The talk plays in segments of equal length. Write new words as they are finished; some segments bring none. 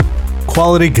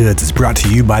Quality Goods is brought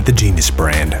to you by the Genius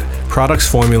brand. Products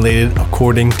formulated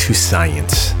according to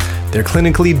science. Their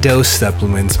clinically dosed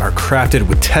supplements are crafted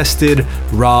with tested,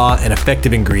 raw, and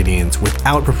effective ingredients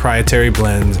without proprietary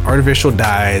blends, artificial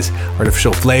dyes,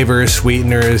 artificial flavors,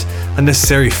 sweeteners,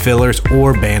 unnecessary fillers,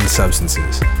 or banned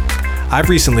substances. I've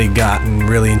recently gotten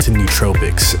really into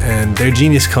nootropics, and their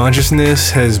Genius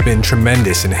Consciousness has been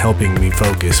tremendous in helping me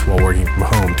focus while working from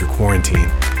home through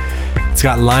quarantine. It's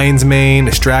got lion's mane,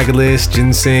 astragalus,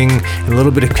 ginseng, and a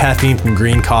little bit of caffeine from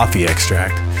green coffee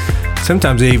extract.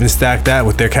 Sometimes they even stack that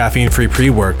with their caffeine-free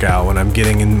pre-workout when I'm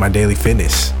getting in my daily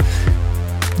fitness.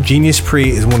 Genius Pre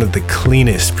is one of the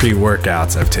cleanest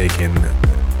pre-workouts I've taken.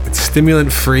 It's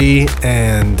stimulant-free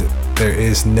and there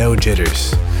is no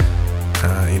jitters.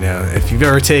 If you've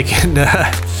ever taken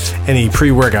any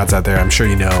pre-workouts out there, I'm sure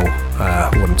you know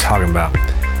what I'm talking about.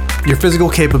 Your physical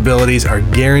capabilities are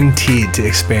guaranteed to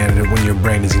expand when your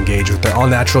brain is engaged with their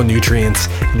all-natural nutrients,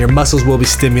 and your muscles will be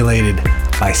stimulated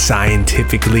by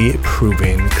scientifically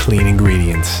proven clean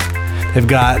ingredients. They've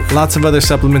got lots of other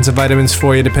supplements and vitamins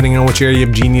for you depending on which area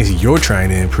of Genius you're trying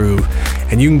to improve,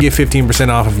 and you can get 15%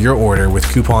 off of your order with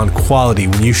coupon QUALITY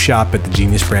when you shop at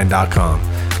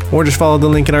thegeniusbrand.com, or just follow the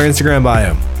link in our Instagram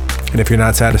bio. And if you're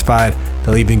not satisfied,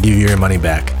 they'll even give you your money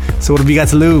back. So what have you got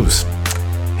to lose?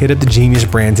 Hit up the Genius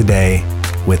brand today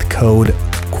with code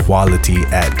QUALITY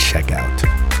at checkout.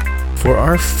 For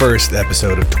our first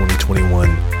episode of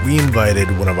 2021, we invited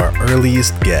one of our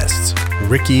earliest guests,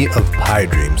 Ricky of Pie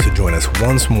Dreams, to join us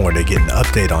once more to get an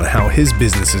update on how his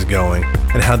business is going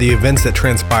and how the events that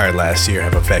transpired last year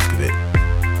have affected it.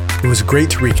 It was great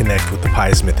to reconnect with the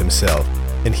Pie Smith himself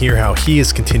and hear how he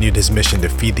has continued his mission to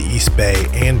feed the East Bay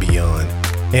and beyond,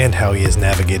 and how he has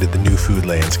navigated the new food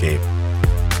landscape.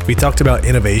 We talked about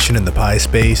innovation in the pie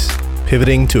space,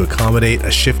 pivoting to accommodate a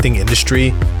shifting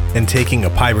industry, and taking a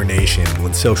hibernation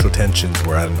when social tensions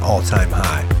were at an all-time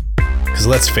high. Because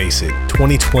let's face it,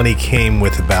 2020 came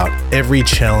with about every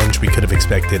challenge we could have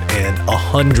expected and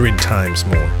 100 times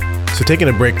more. So taking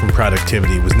a break from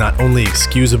productivity was not only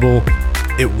excusable,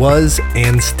 it was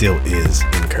and still is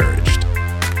encouraged.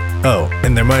 Oh,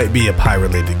 and there might be a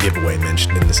pie-related giveaway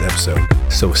mentioned in this episode,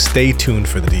 so stay tuned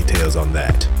for the details on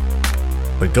that.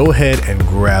 But go ahead and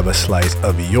grab a slice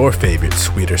of your favorite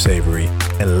sweet or savory,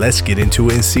 and let's get into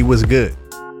it and see what's good.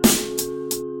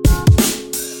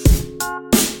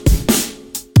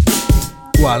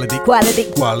 Quality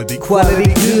goods. Quality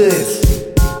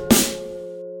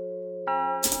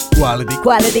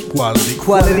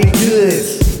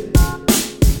goods.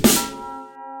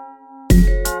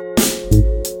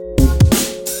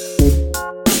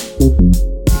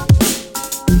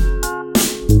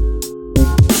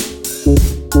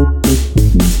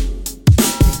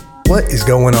 What is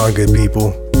going on, good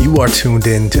people? You are tuned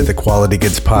in to the Quality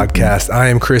Goods Podcast. I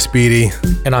am Chris Beatty.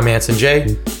 And I'm Anson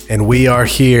J. And we are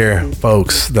here,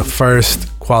 folks, the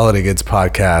first Quality Goods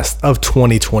Podcast of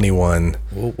 2021.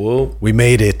 Whoop, whoop. We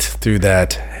made it through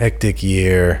that hectic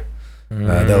year,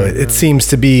 though it seems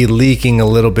to be leaking a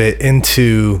little bit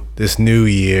into this new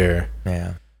year.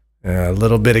 Yeah. A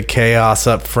little bit of chaos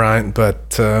up front,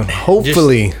 but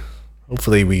hopefully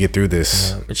we get through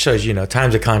this. It shows,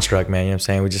 time's a construct, man. You know what I'm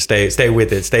saying? We just stay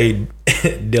with it. Stay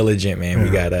diligent, man. Yeah. We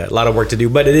got a lot of work to do,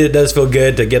 but it does feel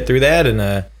good to get through that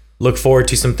and look forward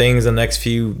to some things in the next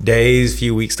few days,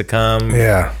 few weeks to come.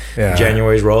 Yeah.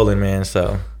 January's rolling, man.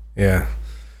 So. Yeah.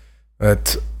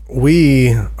 But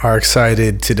we are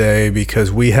excited today because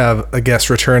we have a guest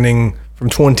returning from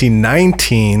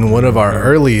 2019, one of our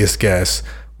earliest guests.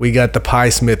 We got the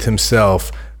Pie Smith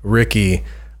himself, Ricky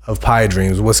of Pie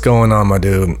Dreams. What's going on, my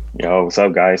dude? Yo, what's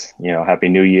up, guys? Happy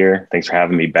New Year. Thanks for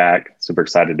having me back. Super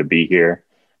excited to be here.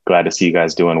 Glad to see you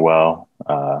guys doing well.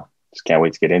 Just can't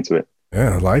wait to get into it.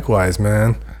 Yeah, likewise,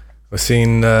 man. I've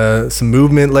seen some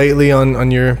movement lately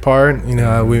on your part.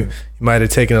 You might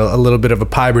have taken a little bit of a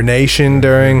hibernation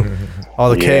during all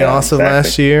the chaos of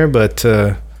last year, but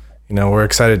we're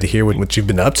excited to hear what you've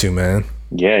been up to, man.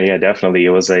 Yeah, definitely. It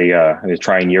was a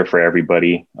trying year for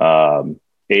everybody.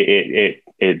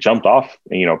 It jumped off,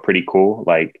 pretty cool.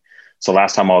 So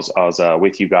last time I was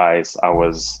with you guys, I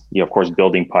was, of course,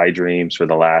 building Pie Dreams for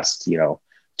the last,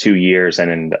 2 years,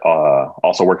 and then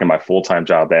also working my full-time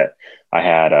job that I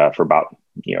had for about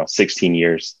 16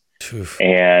 years. Oof.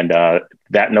 And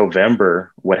that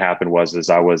November, what happened was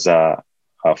I was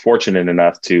fortunate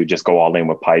enough to just go all in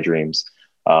with Pie Dreams.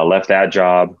 Left that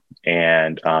job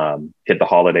and hit the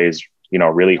holidays,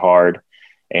 really hard,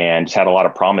 and just had a lot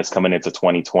of promise coming into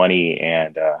 2020.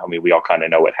 And we all kind of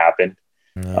know what happened.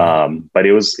 But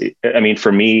it was,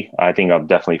 for me, I think I'm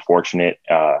definitely fortunate.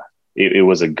 It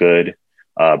was a good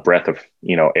breath of,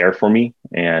 air for me.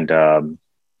 And,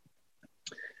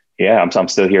 I'm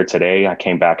still here today. I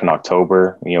came back in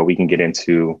October. We can get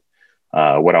into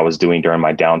what I was doing during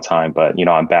my downtime, but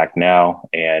I'm back now,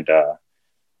 and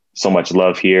so much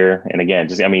love here. And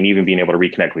again, even being able to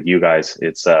reconnect with you guys,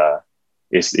 it's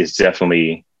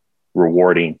definitely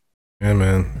rewarding. Yeah,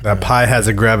 man, that pie has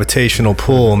a gravitational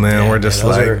pull, man. We're just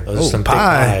those some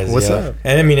pie. What's up?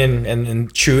 And I mean,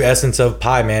 and true essence of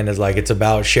pie, man, is like it's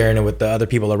about sharing it with the other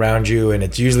people around you, and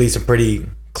it's usually some pretty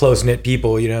close knit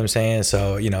people. You know what I'm saying?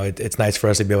 So it's nice for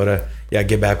us to be able to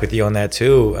get back with you on that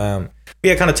too. Kind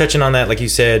of touching on that, like you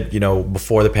said,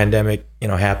 before the pandemic,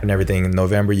 happened, everything in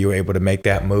November, you were able to make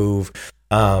that move.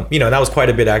 That was quite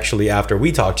a bit actually after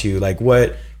we talked to you. Like,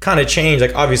 what kind of changed?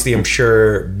 Like, obviously, I'm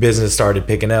sure business started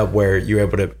picking up where you were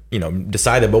able to,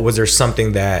 decide that. But was there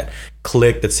something that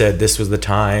clicked that said this was the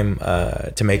time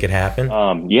to make it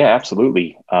happen? Yeah,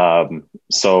 absolutely.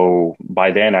 So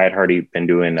by then, I had already been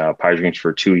doing Pie Dreams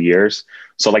for 2 years.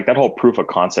 So like that whole proof of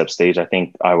concept stage, I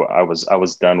think I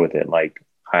was done with it. Like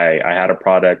I had a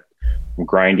product,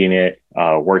 grinding it,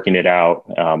 working it out,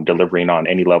 delivering on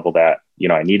any level that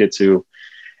I needed to.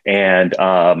 And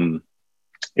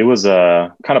it was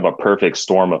a kind of a perfect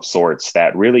storm of sorts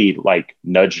that really like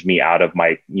nudged me out of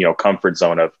my comfort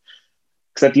zone of,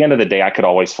 because at the end of the day, I could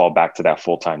always fall back to that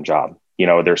full-time job.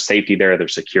 There's safety there,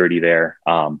 there's security there.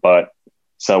 But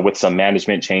so with some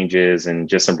management changes and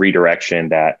just some redirection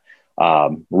that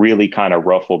really kind of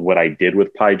ruffled what I did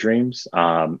with Pie Dreams,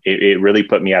 it really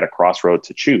put me at a crossroad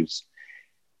to choose.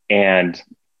 And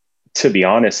to be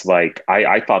honest, like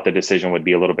I thought the decision would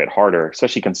be a little bit harder,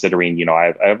 especially considering,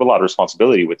 I have a lot of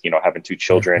responsibility with, having 2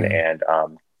 children and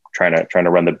trying to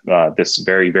run this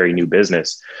very, very new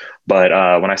business. But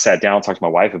when I sat down and talked to my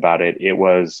wife about it, it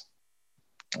was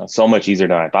so much easier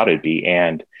than I thought it'd be.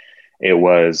 And it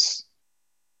was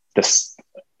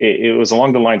it was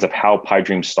along the lines of how Pie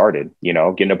Dreams started,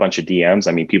 getting a bunch of DMs.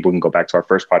 I mean, people can go back to our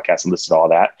first podcast and listen to all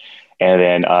that. And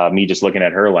then me just looking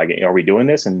at her like, are we doing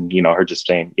this? And, her just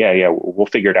saying, yeah, we'll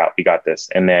figure it out. We got this.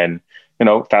 And then,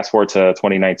 fast forward to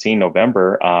 2019,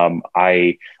 November,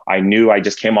 I knew I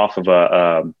just came off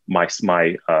of my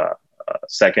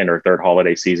second or third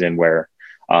holiday season where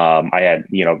I had,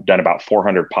 done about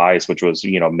 400 pies, which was,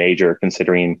 major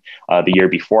considering the year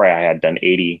before I had done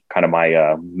 80, kind of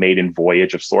my maiden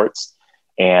voyage of sorts.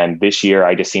 And this year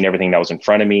I just seen everything that was in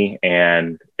front of me,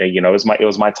 and it was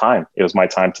my time. It was my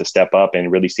time to step up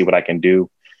and really see what I can do.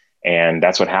 And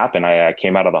that's what happened. I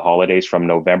came out of the holidays from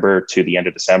November to the end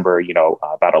of December,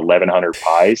 about 1,100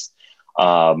 pies,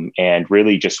 and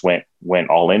really just went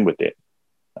all in with it.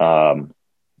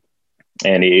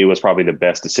 And it was probably the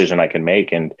best decision I could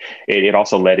make. And it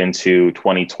also led into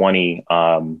 2020.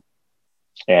 And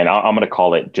I'm going to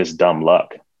call it just dumb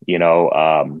luck,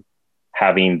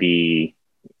 having the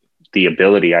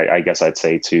ability, I guess I'd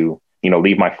say, to,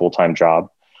 leave my full-time job,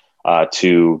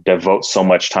 to devote so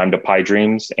much time to Pie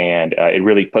Dreams. And it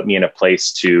really put me in a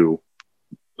place to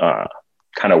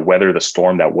kind of weather the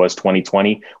storm that was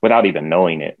 2020 without even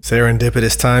knowing it.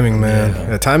 Serendipitous timing, man.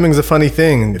 Yeah, timing's a funny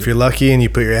thing. If you're lucky and you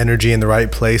put your energy in the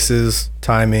right places,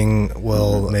 timing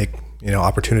will make,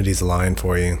 opportunities align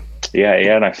for you. Yeah.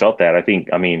 And I felt that.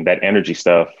 That energy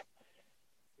stuff,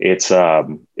 it's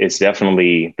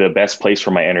definitely the best place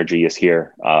for my energy is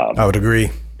here. I would agree.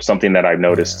 Something that I've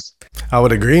noticed. Yeah. I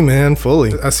would agree, man,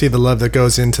 fully. I see the love that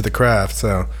goes into the craft.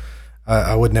 So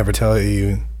I would never tell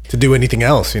you to do anything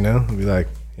else, I'd be like,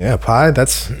 yeah, pie,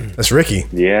 that's Ricky.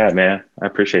 Yeah, man. I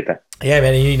appreciate that. Yeah,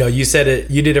 man. And, you said it,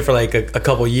 you did it for like a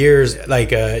couple years.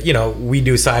 Like, we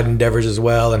do side endeavors as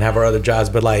well and have our other jobs,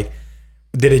 but like,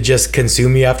 did it just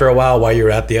consume you after a while you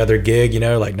were at the other gig,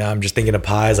 like, now I'm just thinking of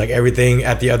pies, like everything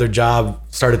at the other job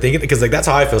started thinking, because like, that's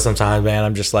how I feel sometimes, man.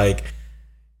 I'm just like,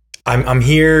 I'm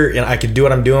here and I can do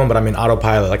what I'm doing, but I'm in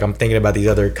autopilot. Like I'm thinking about these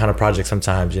other kind of projects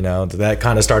sometimes, Did that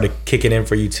kind of started kicking in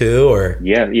for you too, or?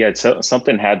 Yeah. So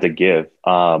something had to give.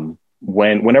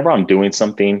 Whenever I'm doing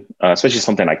something, especially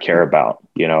something I care about,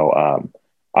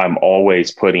 I'm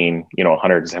always putting,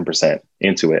 110%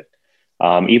 into it.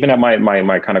 Even at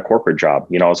my kind of corporate job,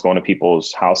 I was going to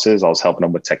people's houses, I was helping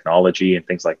them with technology and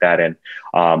things like that. And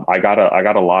I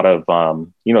got a lot of,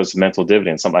 it's mental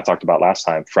dividends, something I talked about last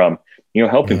time, from,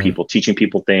 helping people, teaching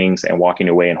people things and walking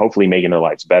away and hopefully making their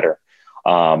lives better.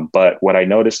 But what I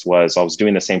noticed was I was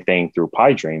doing the same thing through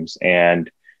Pie Dreams, and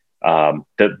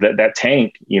that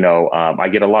tank, I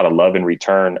get a lot of love in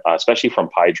return, especially from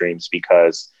Pie Dreams,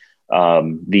 because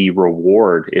the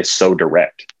reward is so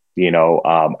direct.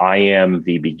 I am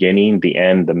the beginning, the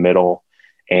end, the middle,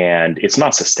 and it's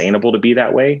not sustainable to be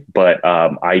that way. But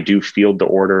I do field the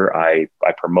order. I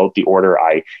promote the order.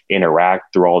 I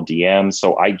interact through all DMs.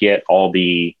 So I get all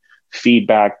the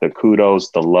feedback, the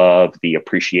kudos, the love, the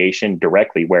appreciation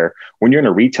directly, where when you're in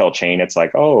a retail chain, it's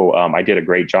like, oh, I did a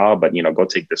great job, but, go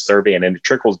take this survey, and then it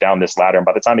trickles down this ladder. And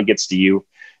by the time it gets to you,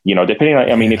 depending on,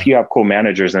 I mean, if you have cool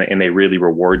managers and they really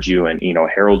reward you and,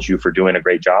 herald you for doing a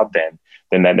great job, then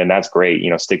that's great,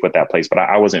 stick with that place. But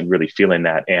I wasn't really feeling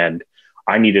that. And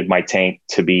I needed my tank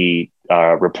to be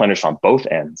replenished on both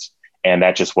ends. And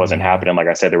that just wasn't happening. Like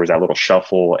I said, there was that little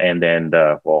shuffle. And then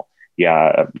the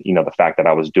fact that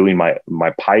I was doing my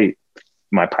pie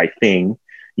thing,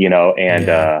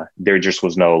 and there just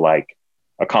was no like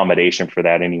accommodation for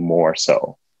that anymore.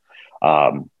 So,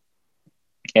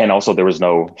 and also there was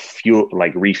no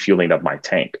refueling of my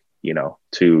tank,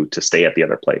 to stay at the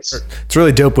other place. It's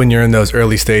really dope when you're in those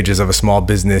early stages of a small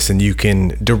business and you can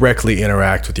directly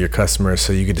interact with your customers,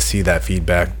 so you get to see that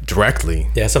feedback directly.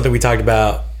 Yeah, something we talked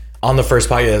about on the first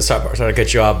podcast, sorry to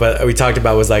cut you off, but we talked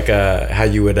about was like how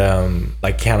you would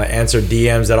kind of answer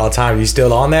DMs at all times. Are you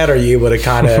still on that? Or are you able to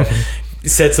kind of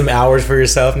set some hours for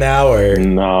yourself now? Or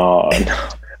no,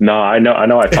 I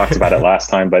know I talked about it last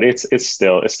time, but it's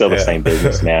still the same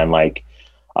business, man. Like,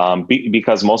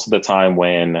 because most of the time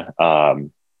when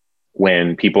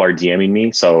people are DMing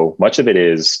me, so much of it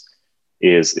is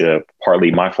partly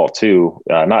my fault too.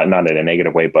 Not in a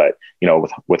negative way, but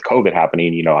with COVID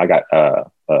happening, I got a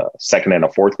second and a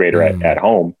fourth grader at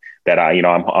home that I'm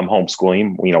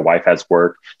homeschooling. Wife has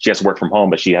work. She has to work from home,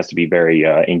 but she has to be very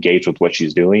engaged with what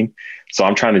she's doing. So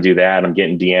I'm trying to do that. I'm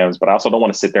getting DMs, but I also don't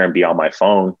want to sit there and be on my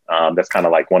phone. That's kind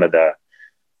of like one of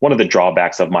the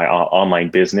drawbacks of my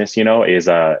online business, is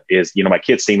my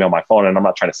kids see me on my phone, and I'm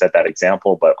not trying to set that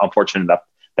example, but I'm fortunate enough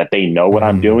that they know what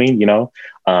I'm doing,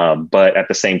 but at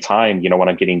the same time, when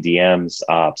I'm getting DMs,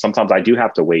 sometimes I do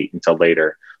have to wait until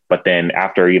later. But then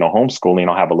after, homeschooling,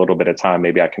 I'll have a little bit of time.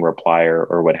 Maybe I can reply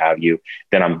or what have you.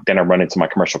 Then I'm running to my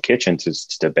commercial kitchen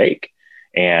to bake.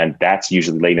 And that's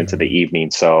usually late into the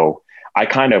evening. So I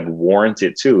kind of warrant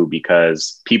it too,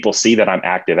 because people see that I'm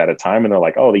active at a time and they're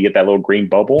like, oh, they get that little green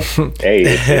bubble. Hey,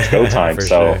 it's go time.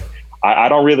 So sure. I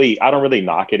don't really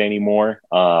knock it anymore.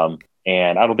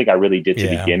 And I don't think I really did to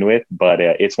begin with, but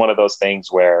it's one of those things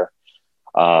where,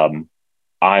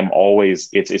 I'm always,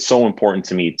 it's so important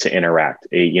to me to interact.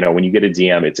 When you get a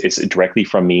DM, it's directly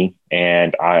from me,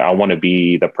 and I want to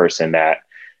be the person that,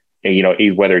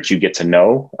 whether it's you get to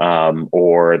know,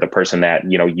 or the person that,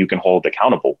 you can hold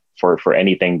accountable for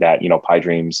anything that, Pie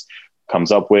Dreams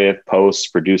comes up with, posts,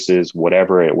 produces,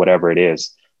 whatever it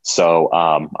is. So,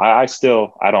 I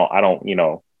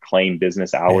don't claim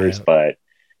business hours, but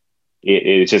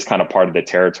it's just kind of part of the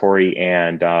territory.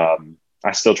 And,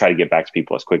 I still try to get back to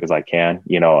people as quick as I can.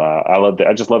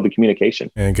 I just love the communication.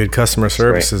 And good customer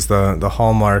service is the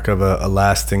hallmark of a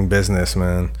lasting business,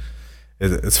 man.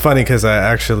 It's funny because I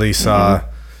actually saw,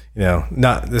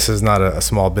 this is not a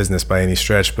small business by any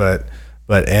stretch, but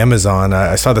Amazon,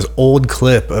 I saw this old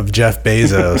clip of Jeff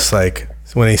Bezos, like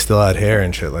when he still had hair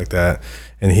and shit like that.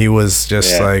 And he was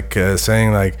just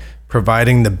saying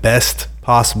providing the best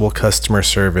possible customer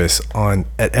service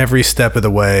at every step of the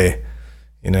way,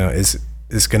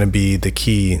 is going to be the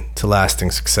key to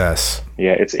lasting success.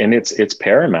 Yeah, it's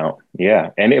paramount.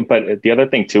 Yeah, but the other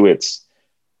thing too, it's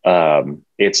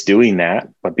doing that,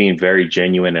 but being very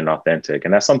genuine and authentic,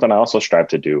 and that's something I also strive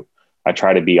to do. I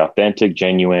try to be authentic,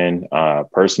 genuine,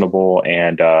 personable,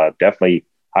 and definitely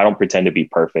I don't pretend to be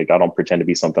perfect. I don't pretend to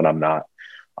be something I'm not.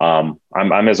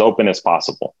 I'm as open as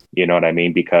possible. You know what I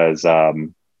mean? Because I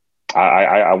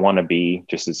want to be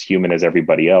just as human as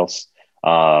everybody else.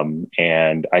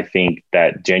 And I think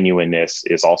that genuineness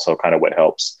is also kind of what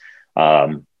helps.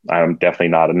 I'm definitely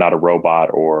not a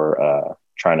robot or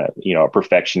trying to, a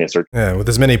perfectionist. With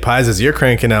as many pies as you're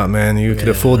cranking out, man, you could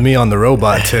have fooled me on the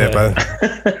robot tip.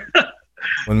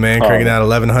 One man cranking out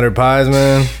 1,100 pies,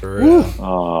 man.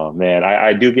 Oh man,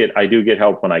 I do get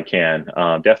help when I can.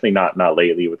 Definitely not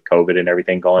lately with COVID and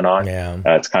everything going on. Yeah,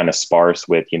 it's kind of sparse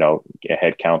with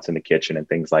head counts in the kitchen and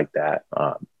things like that.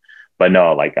 But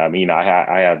no,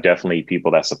 I have definitely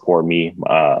people that support me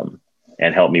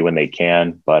and help me when they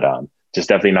can, but just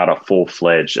definitely not a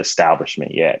full-fledged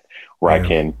establishment yet where I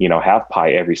can, have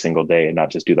pie every single day and not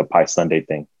just do the pie Sunday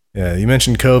thing. Yeah, you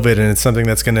mentioned COVID, and it's something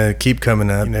that's going to keep coming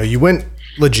up. You went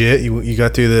legit. You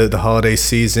got through the holiday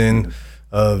season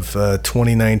of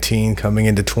 2019 coming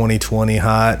into 2020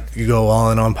 hot. You go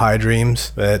all in on Pie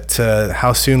Dreams. But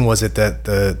how soon was it that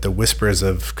the whispers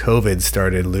of COVID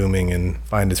started looming and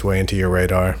find its way into your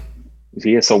radar?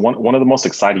 Yeah, so one of the most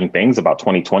exciting things about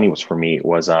 2020 was for me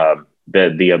was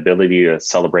the ability to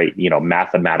celebrate,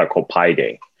 mathematical Pi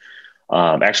Day.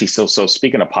 Actually, so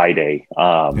speaking of Pi Day,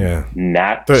 so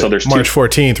there's March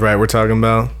 14th, right? We're talking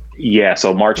about. Yeah,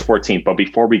 so March 14th. But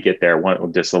before we get there,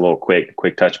 just a little quick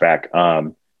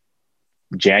touchback.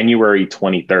 January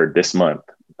 23rd, this month,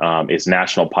 is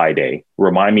National Pi Day.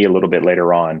 Remind me a little bit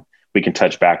later on. We can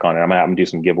touch back on it. I'm gonna have them do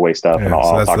some giveaway stuff, and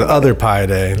I'll that's talk the about other it. Pi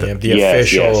Day, the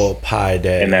official Pi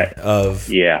Day, and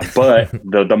But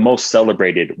the most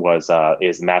celebrated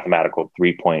is mathematical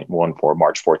 3.14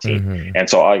 March 14th, and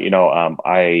so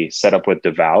I set up with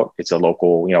Devout. It's a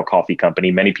local coffee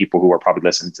company. Many people who are probably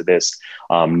listening to this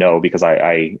know, because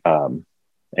I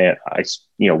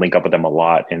link up with them a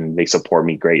lot, and they support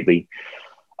me greatly.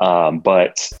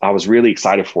 But I was really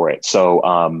excited for it.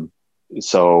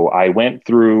 So I went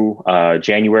through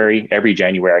January. Every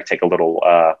January, I take a little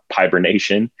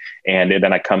hibernation, and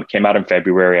then I came out in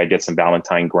February. I did some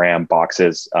Valentine Graham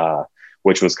boxes,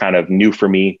 which was kind of new for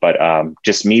me, but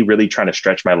just me really trying to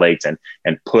stretch my legs and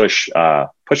push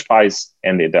pies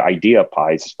and the idea of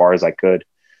pies as far as I could.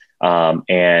 Then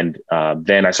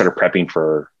I started prepping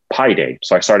for Pi Day.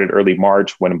 So I started early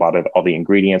March, went and bought all the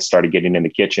ingredients, started getting in the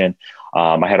kitchen.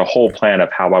 I had a whole plan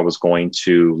of how I was going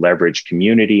to leverage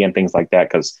community and things like that,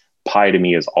 because pie to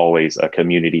me is always a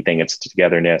community thing. It's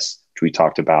togetherness, which we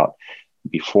talked about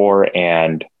before.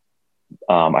 And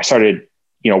I started,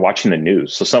 watching the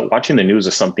news. So watching the news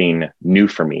is something new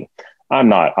for me. I'm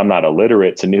not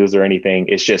illiterate to news or anything.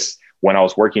 It's just when I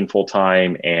was working full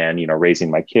time and,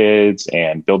 raising my kids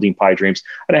and building Pie Dreams,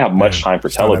 I didn't have much time for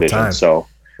television. So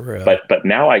But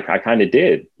now I kind of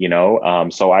did,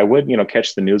 so I would,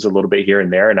 catch the news a little bit here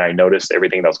and there. And I noticed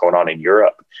everything that was going on in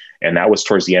Europe. And that was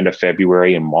towards the end of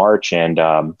February and March. And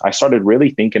I started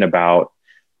really thinking about,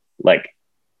 like,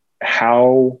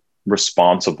 how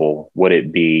responsible would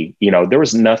it be? There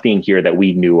was nothing here that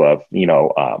we knew of,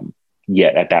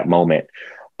 yet at that moment.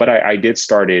 But I did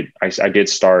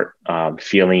start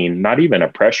feeling not even a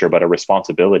pressure, but a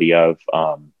responsibility of,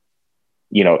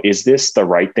 is this the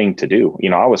right thing to do?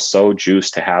 I was so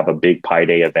juiced to have a big Pi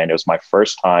Day event. It was my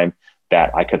first time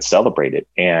that I could celebrate it.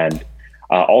 And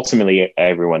ultimately,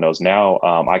 everyone knows now,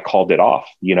 I called it off.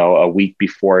 A week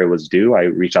before it was due, I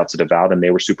reached out to Devout, and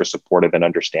they were super supportive and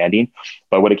understanding.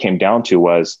 But what it came down to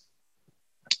was,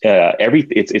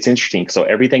 it's interesting. So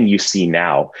everything you see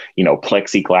now,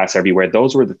 plexiglass everywhere,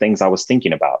 those were the things I was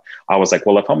thinking about. I was like,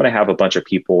 well, if I'm going to have a bunch of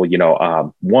people,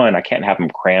 one, I can't have them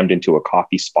crammed into a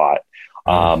coffee spot.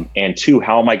 And two,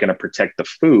 how am I going to protect the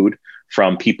food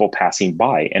from people passing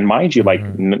by? And mind you,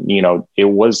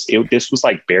 this was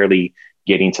like barely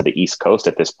getting to the East Coast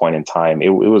at this point in time. It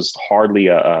was hardly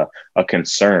a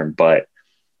concern, but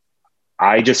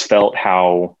I just felt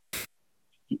how,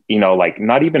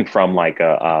 not even from like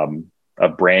a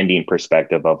branding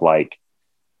perspective of like,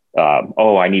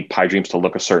 I need Pie Dreams to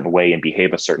look a certain way and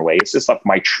behave a certain way. It's just like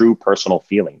my true personal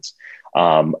feelings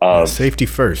of safety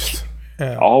first.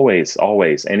 Yeah. Always.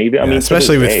 And even,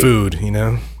 especially with food,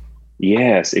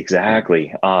 Yes,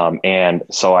 exactly. And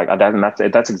so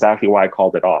that's exactly why I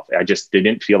called it off. I just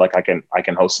didn't feel like I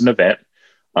can host an event,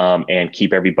 and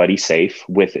keep everybody safe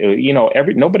with,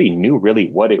 nobody knew really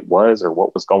what it was or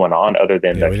what was going on other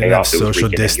than the we didn't chaos. Have social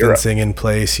distancing in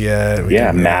place yet.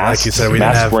 Masks. Like you said,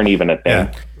 masks weren't even a thing.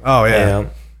 Yeah. Oh yeah.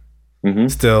 Mm-hmm.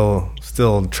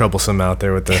 Still troublesome out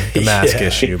there with the mask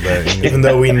issue, but even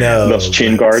though we know those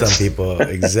chin guards, some people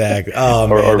exactly. Oh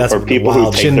man, that's or people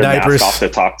who take their mask off to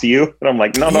talk to you, and I'm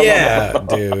like, no,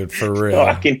 dude, for real. No,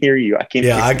 I can hear you. I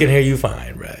can hear you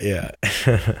fine, bro. Yeah,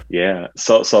 yeah.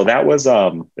 So that was. I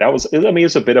mean,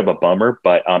 it's a bit of a bummer,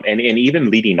 but and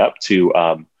even leading up to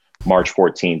March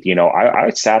 14th, I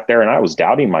sat there and I was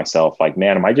doubting myself, like,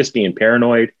 man, am I just being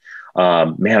paranoid?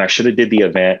 Man, I should have did the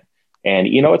event. And,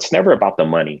 it's never about the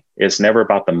money. It's never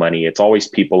about the money. It's always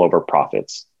people over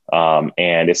profits.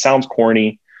 And it sounds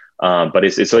corny, but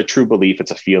it's a true belief.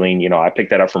 It's a feeling. I picked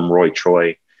that up from Roy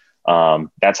Choi.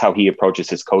 That's how he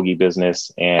approaches his Kogi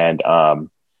business. And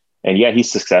yeah,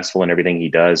 he's successful in everything he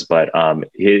does. But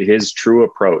his true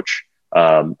approach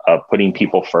of putting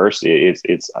people first,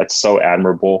 it's so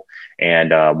admirable. And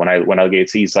when I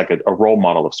get, he's like a role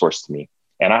model of sorts to me.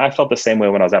 And I felt the same way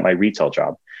when I was at my retail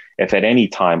job. If at any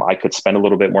time I could spend a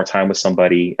little bit more time with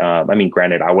somebody,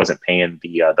 granted, I wasn't paying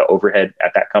the overhead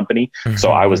at that company. So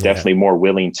I was definitely more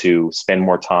willing to spend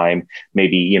more time,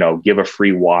 maybe, give a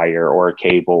free wire or a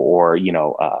cable or,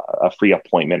 a free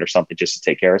appointment or something just to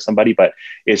take care of somebody. But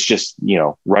it's just,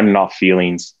 running off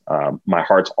feelings. My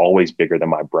heart's always bigger than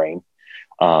my brain.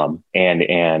 And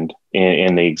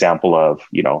in the example of,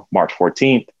 March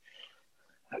 14th,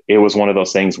 it was one of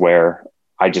those things where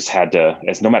I just had to,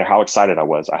 as no matter how excited I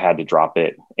was, I had to drop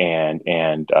it and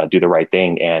do the right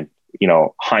thing. And,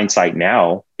 hindsight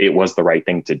now, it was the right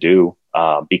thing to do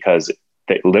because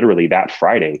literally that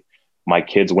Friday, my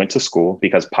kids went to school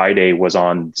because Pi Day was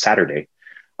on Saturday.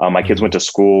 My kids went to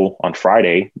school on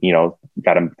Friday,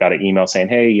 got an email saying,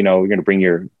 hey, we're going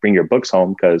to bring your books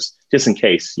home because just in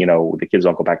case, the kids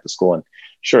don't go back to school. And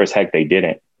sure as heck they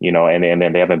didn't, and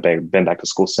then they haven't been back to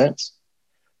school since.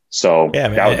 So yeah,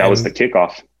 man, that was the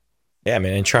kickoff. Yeah,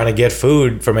 man. And trying to get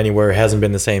food from anywhere hasn't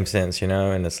been the same since,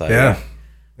 and it's like, yeah.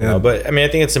 But I mean, I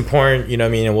think it's important,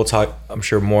 and we'll talk, I'm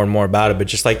sure, more and more about it, but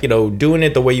just like, doing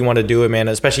it the way you want to do it, man,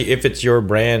 especially if it's your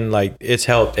brand, like it's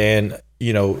helped. And,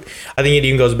 I think it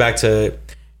even goes back to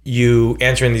you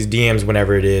answering these DMs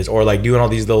whenever it is, or like doing all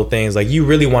these little things, like you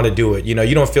really want to do it, you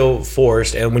don't feel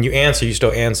forced. And when you answer, you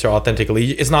still answer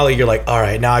authentically. It's not like you're like, all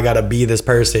right, now I got to be this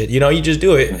person, you just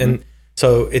do it. And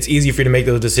so it's easy for you to make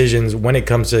those decisions when it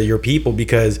comes to your people,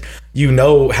 because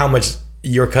how much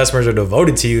your customers are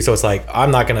devoted to you. So it's like,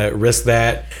 I'm not going to risk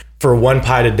that for one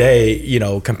pie a day,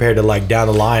 compared to like down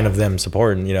the line of them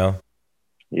supporting,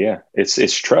 Yeah,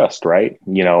 it's trust, right?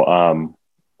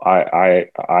 I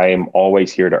am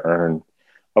always here to earn.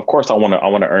 Of course, I want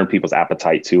to earn people's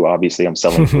appetite too. Obviously, I'm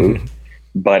selling food,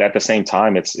 but at the same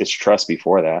time, it's trust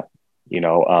before that.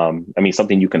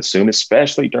 Something you consume,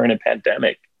 especially during a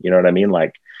pandemic. You know what I mean?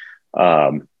 Like,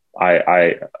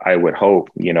 I would hope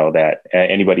that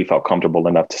anybody felt comfortable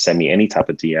enough to send me any type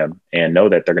of DM and know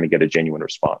that they're going to get a genuine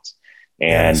response.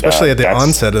 And especially at the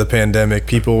onset of the pandemic,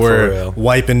 people were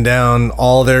wiping down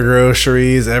all their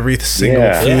groceries, every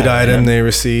single food item they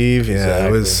receive. Yeah, exactly.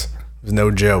 It was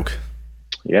no joke.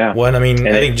 Yeah. Well, I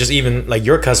think just even like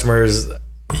your customers,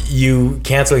 you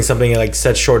canceling something at like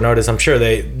such short notice, I'm sure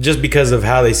they, just because of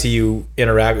how they see you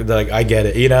interact, they're like, I get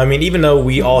it. Even though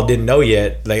we all didn't know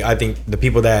yet, like I think the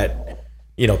people that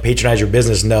patronize your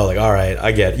business know, like, all right,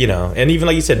 I get, and even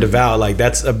like you said, devout, like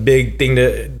that's a big thing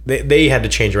they had to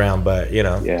change around, but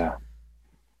Yeah.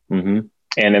 Mm-hmm.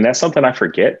 And that's something I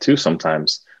forget too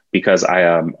sometimes, because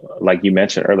I, like you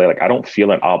mentioned earlier, like I don't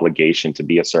feel an obligation to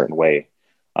be a certain way.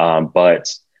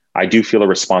 But I do feel a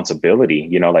responsibility,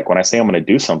 like when I say I'm going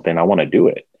to do something, I want to do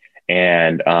it.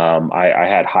 And, I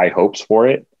had high hopes for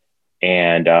it.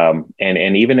 And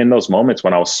even in those moments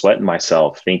when I was sweating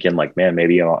myself thinking like, man,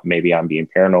 maybe I'm being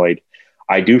paranoid.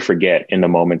 I do forget in the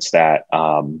moments that,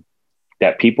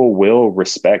 that people will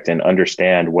respect and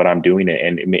understand what I'm doing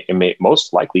and may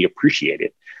most likely appreciate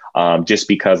it. Just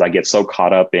because I get so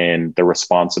caught up in the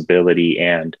responsibility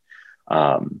and,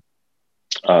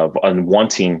 of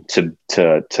wanting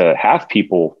to have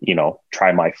people,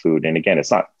 try my food. And again,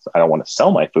 I don't want to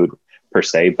sell my food per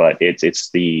se, but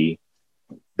it's the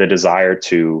desire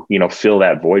to, fill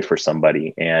that void for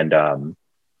somebody. And,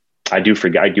 I do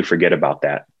forget about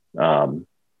that.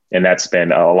 And that's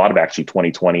been a lot of actually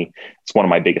 2020. It's one of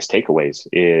my biggest takeaways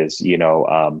is,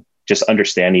 just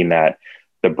understanding that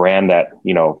the brand that,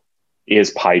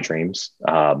 is Pi Dreams,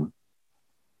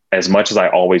 as much as I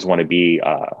always want to be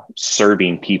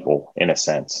serving people in a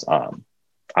sense,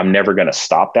 I'm never going to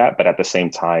stop that. But at the same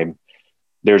time,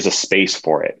 there's a space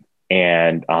for it.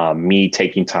 And me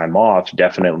taking time off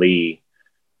definitely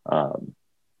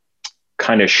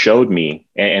kind of showed me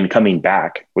and coming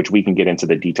back, which we can get into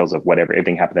the details of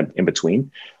everything happened in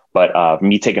between. But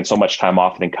me taking so much time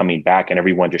off and then coming back and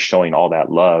everyone just showing all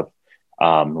that love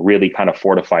really kind of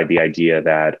fortified the idea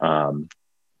that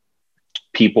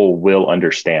people will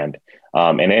understand.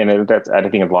 And that's, I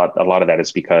think a lot of that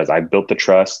is because I built the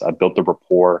trust, I built the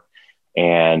rapport,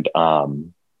 and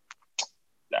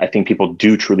I think people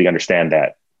do truly understand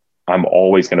that I'm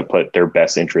always going to put their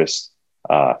best interests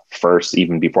first,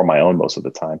 even before my own most of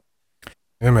the time.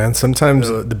 Yeah, man. Sometimes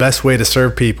the best way to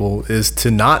serve people is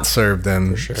to not serve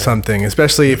them something,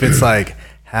 especially if it's like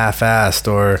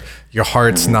half-assed or your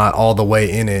heart's not all the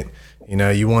way in it.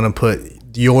 You want to put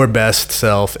your best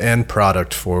self and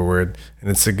product forward. And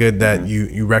it's a good that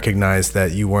you recognize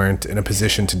that you weren't in a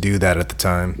position to do that at the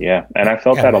time. Yeah. And I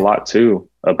felt that a lot too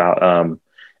about,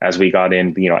 as we got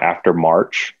in, after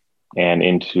March and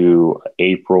into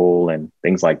April and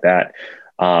things like that,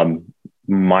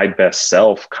 my best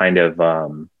self kind of,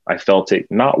 I felt it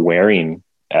not wearing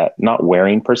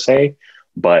per se,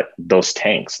 but those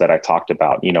tanks that I talked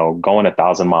about, going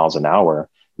 1,000 miles an hour,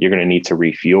 you're going to need to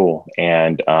refuel.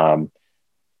 And,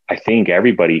 I think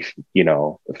everybody,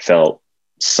 felt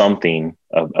something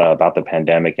about the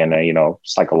pandemic and,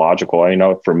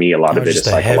 psychological. For me, a lot of it is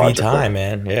psychological. Heavy time,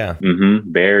 man. Yeah.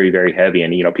 Mm-hmm. Very, very heavy.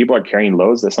 And, people are carrying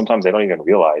loads that sometimes they don't even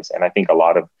realize. And I think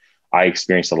I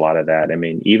experienced a lot of that.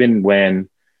 Even when,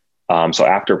 so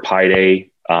after Pi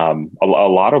Day, a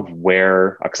lot of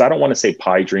where, because I don't want to say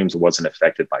Pie Dreams wasn't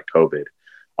affected by COVID,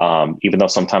 even though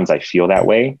sometimes I feel that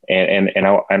way.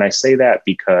 And I say that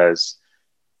because,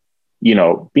 you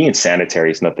know, being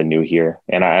sanitary is nothing new here.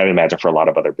 And I imagine for a lot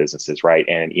of other businesses, right?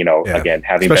 And, you know, again,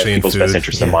 having people's best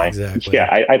interest in mind. Exactly.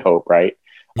 Yeah, I'd hope, right?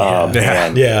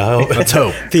 Let's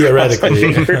hope. Theoretically.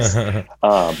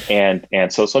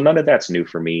 So none of that's new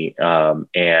for me.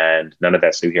 And none of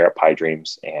that's new here at Pie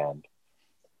Dreams. And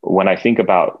when I think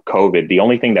about COVID, the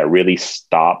only thing that really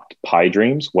stopped Pie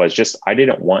Dreams was just, I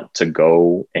didn't want to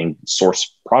go and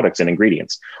source products and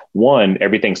ingredients. One,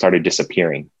 everything started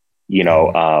disappearing, you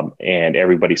know, and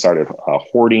everybody started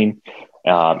hoarding.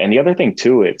 And the other thing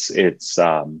too,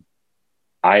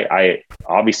 I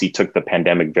obviously took the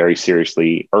pandemic very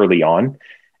seriously early on,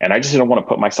 and I just didn't want to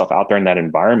put myself out there in that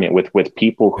environment with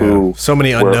people who so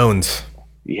many unknowns.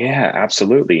 Yeah,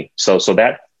 absolutely. So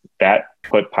that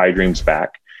put Pie Dreams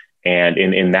back. And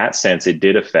in that sense, it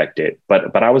did affect it,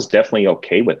 but I was definitely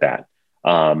okay with that.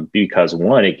 Because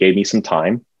one, it gave me some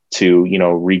time to, you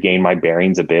know, regain my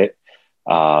bearings a bit.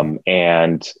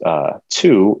 And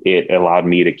two, it allowed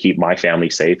me to keep my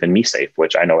family safe and me safe,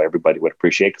 which I know everybody would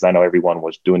appreciate, because I know everyone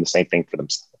was doing the same thing for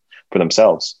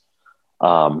themselves.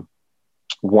 Once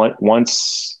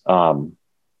I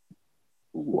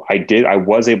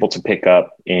was able to pick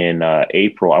up in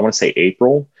April. I want to say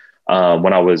April,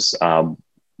 when I was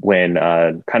when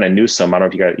kind of Newsom. I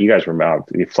don't know if you guys remember,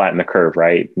 you flatten the curve,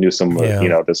 right? Newsom, you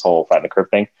know, this whole flatten the curve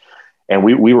thing, and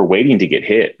we were waiting to get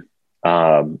hit.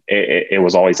 It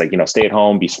was always like, you know, stay at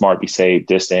home, be smart, be safe,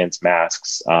 distance,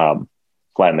 masks,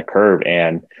 flatten the curve.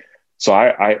 And so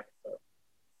I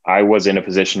was in a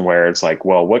position where it's like,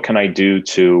 well, what can I do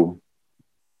to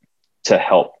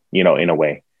help, you know, in a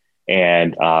way?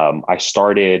 And I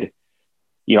started,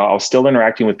 you know, I was still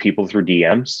interacting with people through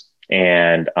DMs,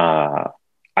 and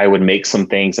I would make some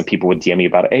things and people would DM me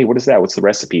about it. Hey, what is that? What's the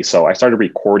recipe? So I started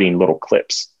recording little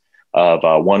clips of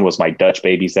one was my Dutch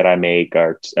babies that I make,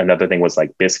 or another thing was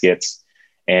like biscuits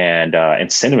and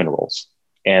cinnamon rolls.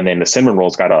 And then the cinnamon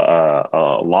rolls got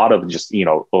a lot of just, you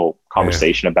know, little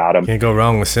conversation about them. Can't go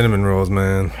wrong with cinnamon rolls,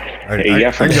 man.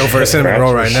 I can go for a cinnamon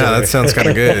roll right now. That sounds kind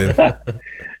of good.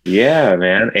 Yeah,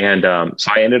 man. And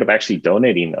so I ended up actually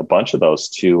donating a bunch of those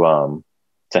to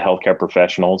healthcare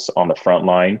professionals on the front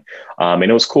line. And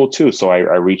it was cool too. So I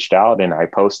reached out and I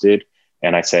posted,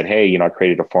 and I said, hey, you know, I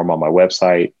created a form on my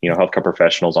website, you know, healthcare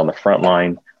professionals on the front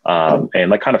line,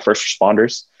 and like kind of first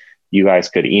responders. You guys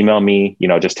could email me, you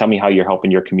know, just tell me how you're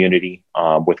helping your community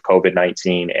with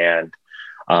COVID-19. And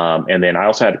then I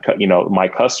also had, you know, my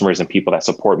customers and people that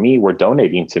support me were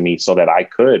donating to me so that I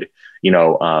could, you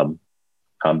know,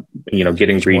 get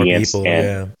ingredients. So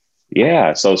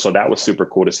that was super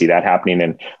cool to see that happening.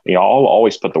 And, you know, I'll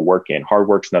always put the work in. Hard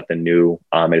work's nothing new.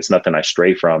 And it's nothing I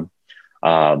stray from.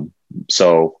 It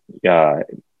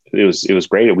was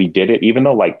great that we did it, even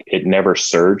though like it never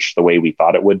surged the way we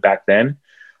thought it would back then.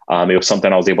 It was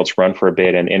something I was able to run for a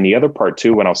bit. And the other part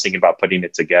too, when I was thinking about putting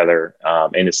it together,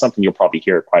 and it's something you'll probably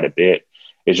hear quite a bit,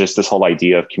 is just this whole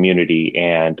idea of community.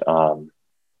 And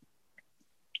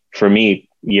for me,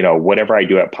 you know, whatever I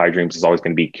do at Pie Dreams is always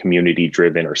going to be community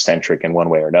driven or centric in one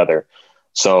way or another.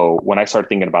 So when I started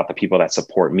thinking about the people that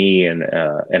support me and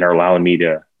are allowing me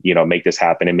to, you know, make this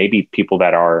happen, and maybe people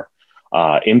that are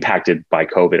impacted by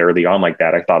COVID early on like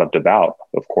that, I thought of Devout,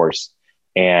 of course.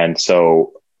 And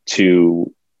so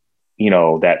to, you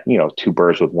know, that, you know, two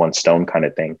birds with one stone kind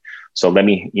of thing. So let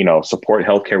me, you know, support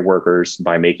healthcare workers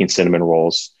by making cinnamon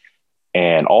rolls.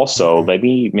 And also let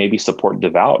me maybe support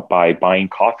Devout by buying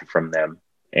coffee from them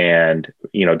and,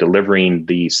 you know, delivering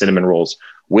the cinnamon rolls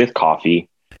with coffee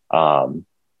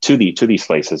to these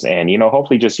places. And, you know,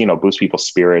 hopefully just, you know, boost people's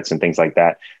spirits and things like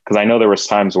that. Cause I know there was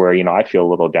times where, you know, I feel a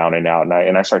little down and out,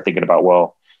 and I start thinking about,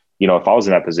 well, you know, if I was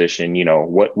in that position, you know,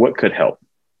 what could help,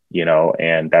 you know,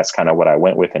 and that's kind of what I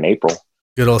went with in April.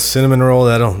 Good old cinnamon roll.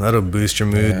 That'll boost your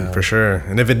mood for sure.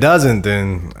 And if it doesn't,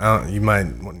 then you might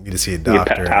need to see a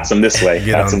doctor. Pass them this way.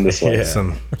 Pass them this way. Yeah.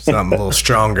 Something a little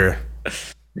stronger.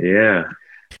 Yeah.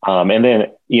 And then,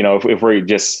 you know, if we're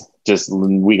just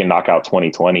we can knock out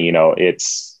 2020, you know,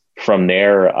 it's from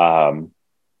there.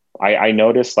 I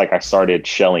noticed like I started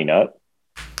shelling up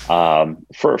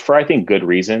for I think good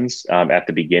reasons at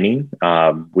the beginning.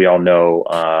 We all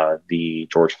know the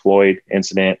George Floyd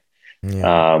incident.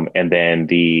 Yeah. And then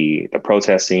the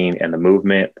protesting and the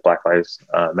movement, Black Lives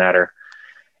Matter.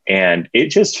 And it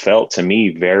just felt to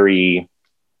me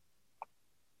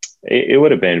it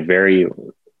would have been very,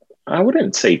 I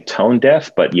wouldn't say tone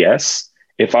deaf, but yes,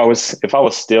 if I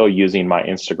was still using my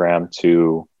Instagram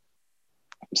to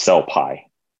sell pie,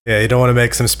 Yeah, you don't want to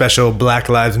make some special Black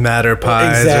Lives Matter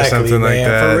pies or something man, like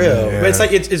that. For real. Yeah. But it's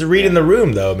like it's reading the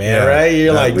room though, man, right?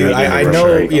 You're like, dude, I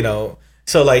know, you know.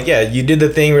 So like, yeah, you did the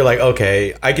thing. We're like,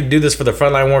 okay, I could do this for the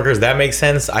frontline workers. That makes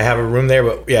sense. I have a room there,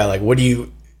 but yeah, like, what do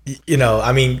you know?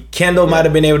 I mean, Kendall might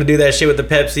have been able to do that shit with the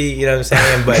Pepsi, you know what I'm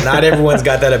saying? But not everyone's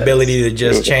got that ability to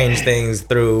just change things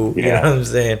through, you know what I'm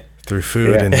saying? Through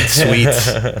food and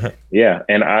sweets. Yeah,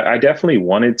 and I definitely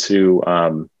wanted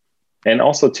to, and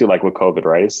also too, like with COVID,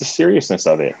 right? It's the seriousness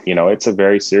of it. You know, it's a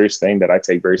very serious thing that I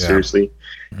take very seriously,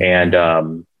 and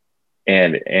man,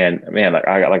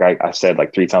 like I said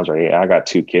like 3 times already, I got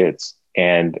 2 kids,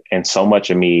 and so much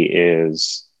of me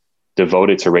is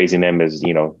devoted to raising them as,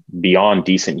 you know, beyond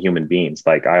decent human beings.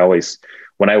 Like I always,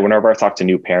 whenever I talk to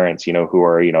new parents, you know, who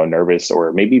are, you know, nervous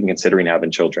or maybe even considering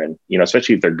having children, you know,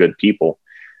 especially if they're good people,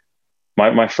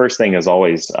 my first thing is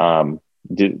always, don't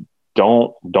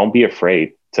be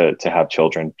afraid to have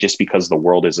children just because the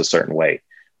world is a certain way,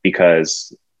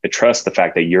 because I trust the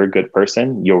fact that you're a good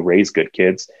person, you'll raise good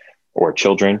kids or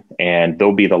children, and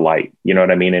they'll be the light. You know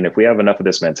what I mean? And if we have enough of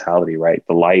this mentality, right,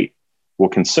 the light will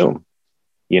consume,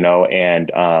 you know,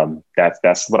 and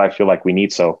that's what I feel like we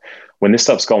need. So when this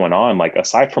stuff's going on, like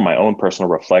aside from my own personal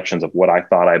reflections of what I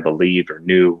thought I believed or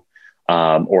knew,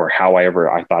 or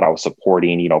however I thought I was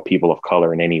supporting, you know, people of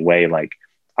color in any way, like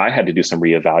I had to do some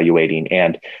reevaluating.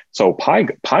 And so Pi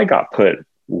got put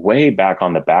way back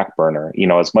on the back burner. You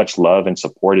know, as much love and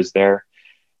support is there,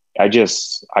 I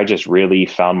just really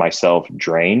found myself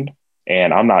drained.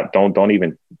 And I'm not, don't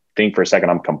even think for a second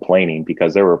I'm complaining,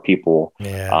 because there were people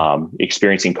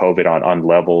experiencing COVID on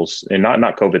levels, and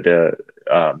not COVID,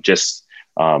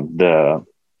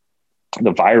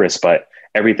 the virus, but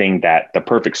everything, that the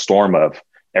perfect storm of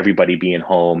everybody being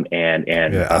home and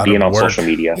being on social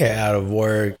media. Yeah, out of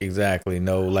work. Exactly.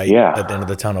 No light at the end of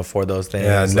the tunnel for those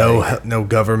things. Yeah, no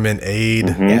government aid.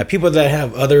 Mm-hmm. Yeah, people that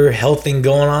have other health thing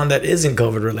going on that isn't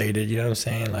COVID related. You know what I'm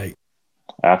saying? Like,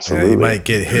 absolutely. Yeah, you might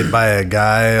get hit by a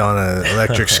guy on an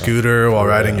electric scooter while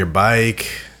riding your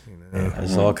bike. You know?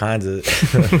 There's all kinds of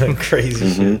crazy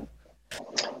shit.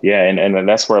 Yeah, and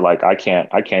that's where like I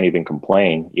can't even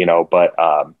complain, you know. But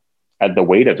at the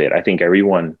weight of it, I think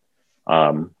everyone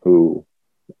who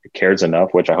cares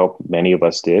enough, which I hope many of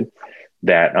us did,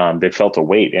 that they felt a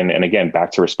weight. And again,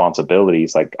 back to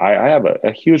responsibilities, like I have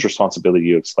a huge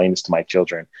responsibility to explain this to my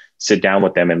children, sit down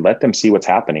with them and let them see what's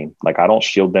happening. Like I don't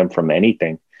shield them from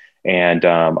anything. And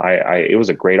it was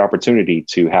a great opportunity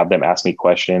to have them ask me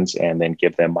questions and then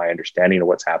give them my understanding of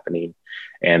what's happening.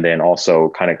 And then also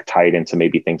kind of tie it into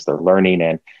maybe things they're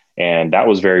learning. And that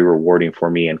was very rewarding for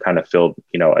me and kind of filled,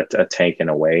 you know, a tank in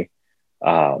a way.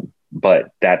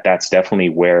 But that's definitely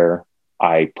where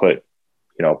I put,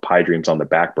 you know, Pi Dreams on the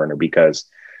back burner, because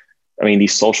I mean,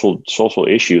 these social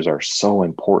issues are so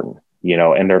important, you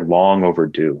know, and they're long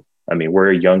overdue. I mean,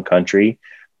 we're a young country,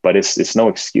 but it's no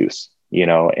excuse, you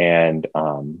know, and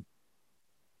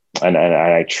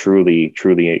I truly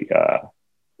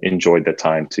enjoyed the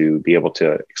time to be able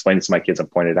to explain it to my kids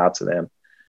and point it out to them.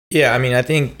 Yeah, I mean, I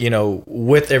think, you know,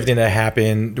 with everything that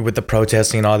happened with the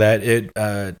protesting and all that,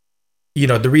 it you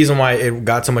know, the reason why it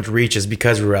got so much reach is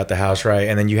because we were at the house, right?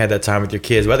 And then you had that time with your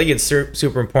kids. But I think it's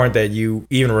super important that you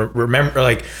even remember,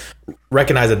 like,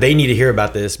 recognize that they need to hear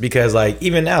about this, because, like,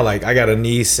 even now, like, I got a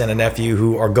niece and a nephew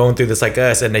who are going through this like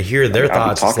us, and to hear their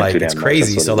thoughts, it's like, it's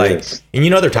crazy. So, like, and you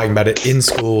know, they're talking about it in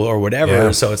school or whatever.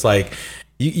 Yeah. So it's like,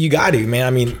 you got to, man. I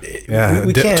mean,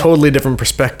 we can't, totally different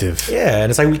perspective. Yeah,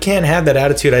 and it's like we can't have that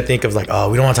attitude, I think, of like,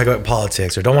 oh, we don't want to talk about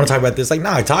politics or don't want to talk about this. Like,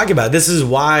 no, talk about it. This is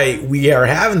why we are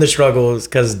having the struggles,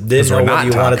 because didn't know what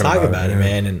you want to talk about it,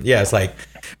 man. And yeah, it's like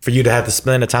for you to have to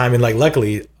spend the time, and like,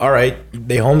 luckily, all right,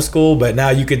 they homeschool, but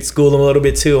now you could school them a little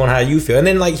bit too on how you feel, and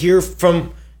then like hear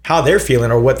from how they're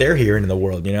feeling or what they're hearing in the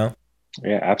world, you know?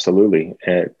 Yeah, absolutely.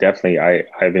 Definitely,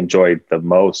 I've enjoyed the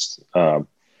most.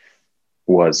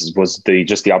 Was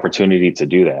the opportunity to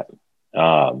do that.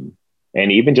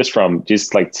 And even just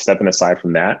like stepping aside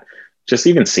from that, just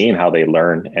even seeing how they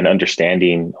learn and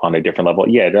understanding on a different level.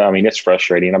 Yeah. I mean, it's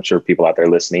frustrating. I'm sure people out there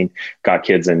listening got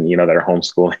kids and, you know, that are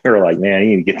homeschooling are like, man, I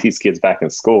need to get these kids back in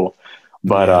school.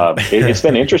 But it's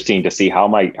been interesting to see how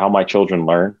my children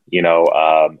learn, you know,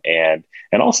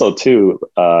 and also too,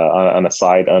 on a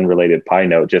side unrelated Pi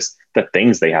note, just the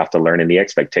things they have to learn, and the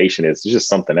expectation is just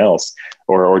something else,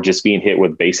 or just being hit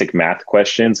with basic math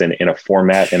questions and in a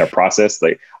format, in a process.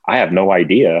 Like I have no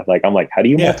idea. Like, I'm like, how do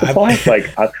you multiply?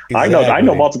 Like I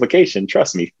know multiplication,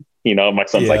 trust me. You know, my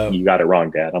son's like, you got it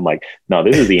wrong, Dad. I'm like, no,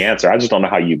 this is the answer. I just don't know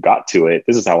how you got to it.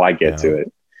 This is how I get to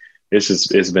it. It's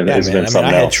been something else.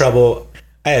 I had trouble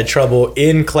I had trouble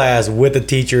in class with a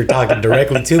teacher talking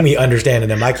directly to me, understanding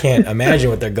them. I can't imagine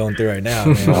what they're going through right now,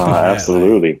 man.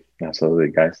 Absolutely. Absolutely,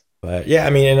 guys. But yeah,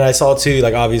 I mean, and I saw too,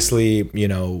 like, obviously, you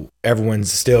know,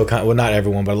 everyone's still well, not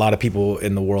everyone, but a lot of people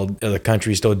in the world, the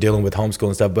country, still dealing with homeschool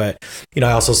and stuff. But, you know,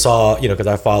 I also saw, you know, because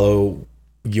I follow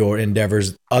your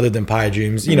endeavors other than Pie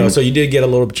Dreams, you know, so you did get a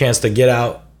little chance to get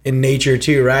out in nature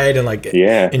too, right? And like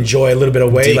enjoy a little bit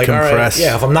away. Like, all right,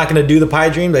 yeah, if I'm not going to do the Pie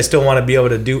Dreams, I still want to be able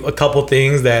to do a couple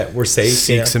things that were safe.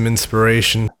 Seek some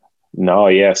inspiration. No,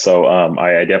 yeah. So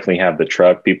I definitely have the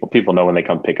truck. People know when they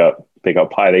come pick up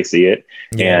pie, they see it.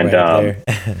 Yeah, and right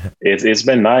it's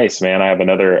been nice, man. I have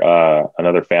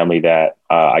another family that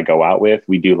I go out with.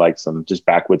 We do like some just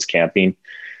backwoods camping,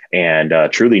 and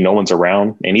truly no one's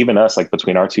around. And even us, like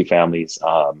between our two families,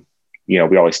 you know,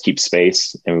 we always keep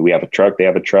space, and we have a truck, they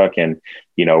have a truck, and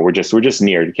you know, we're just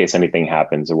near in case anything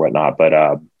happens or whatnot.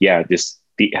 But yeah, just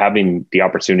having the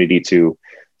opportunity to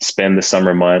spend the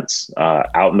summer months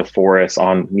out in the forest,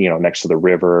 on, you know, next to the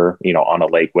river, you know, on a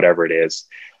lake, whatever it is.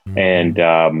 And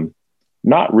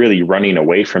not really running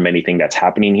away from anything that's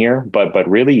happening here, but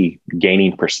really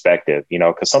gaining perspective, you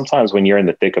know, because sometimes when you're in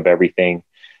the thick of everything,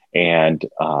 and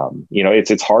you know,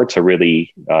 it's hard to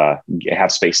really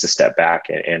have space to step back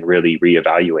and really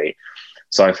reevaluate.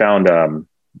 So I found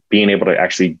being able to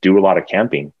actually do a lot of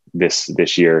camping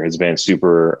this year has been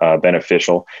super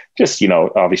beneficial, just, you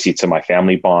know, obviously to my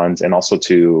family bonds, and also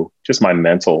to just my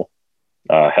mental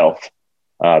health,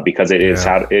 because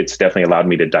it's definitely allowed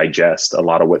me to digest a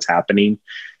lot of what's happening.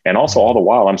 And also all the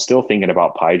while I'm still thinking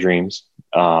about Pie Dreams,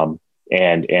 and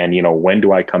you know, when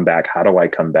do I come back? How do I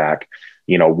come back?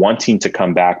 You know, wanting to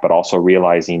come back, but also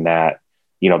realizing that,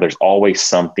 you know, there's always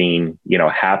something, you know,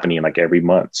 happening like every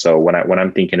month. So when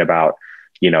I'm thinking about,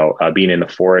 you know, being in the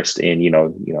forest in,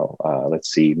 let's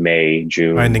see, May,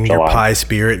 June, finding July. Your pie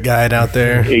spirit guide out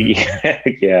there.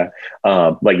 Yeah.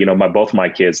 Like, you know, both my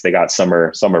kids, they got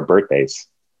summer birthdays,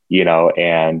 you know,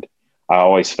 and I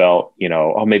always felt, you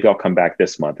know, oh, maybe I'll come back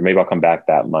this month, or maybe I'll come back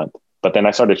that month. But then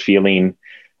I started feeling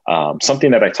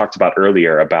something that I talked about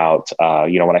earlier about,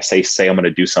 you know, when I say I'm going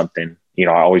to do something, you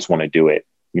know, I always want to do it,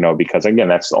 you know, because again,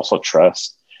 that's also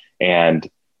trust. And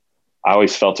I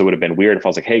always felt it would have been weird if I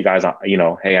was like, hey guys, I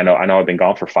know I've been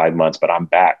gone for 5 months, but I'm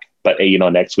back. But hey, you know,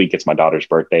 next week it's my daughter's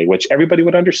birthday, which everybody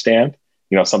would understand,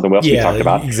 you know, something else we talked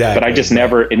about. Exactly. But I just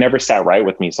it never sat right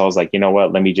with me. So I was like, you know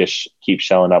what, let me just keep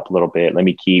showing up a little bit. Let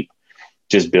me keep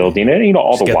just building it, you know,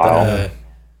 all the while.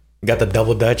 Got the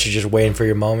double Dutch. You're just waiting for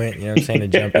your moment, you know what I'm saying, to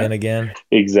jump in again.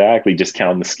 Exactly. Just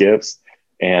counting the skips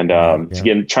and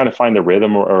again, trying to find the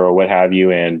rhythm or what have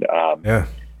you. And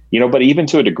you know, but even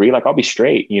to a degree, like I'll be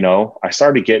straight, you know, I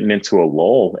started getting into a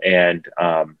lull, and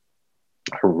I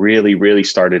really, really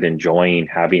started enjoying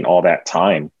having all that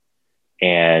time.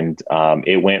 And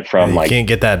it went from you can't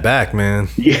get that back, man.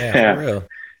 Yeah. For real.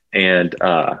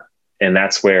 And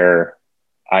that's where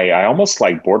I almost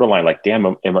like borderline, like, damn,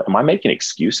 am I making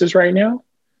excuses right now?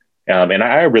 And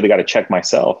I really got to check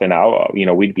myself. And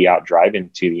we'd be out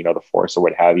driving to, you know, the forest or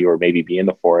what have you, or maybe be in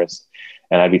the forest.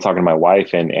 And I'd be talking to my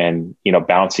wife and, you know,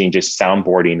 bouncing, just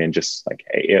soundboarding, and just like,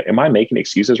 hey, am I making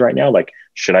excuses right now? Like,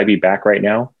 should I be back right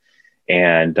now?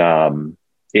 And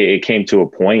it came to a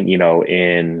point, you know,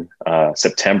 in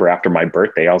September after my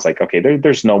birthday, I was like, okay,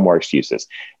 there's no more excuses.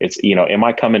 It's, you know, am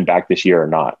I coming back this year or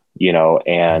not? You know,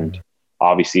 and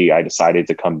obviously I decided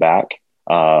to come back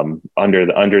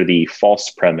under the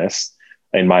false premise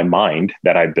in my mind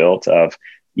that I built of,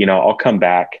 you know, I'll come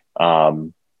back,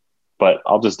 but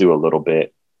I'll just do a little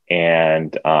bit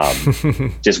and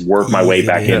just work my way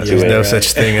back into There's it. No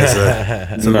such thing as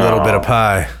a little bit of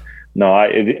pie. No,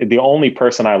 the only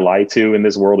person I lie to in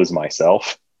this world is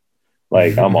myself.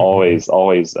 Like I'm always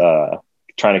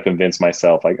trying to convince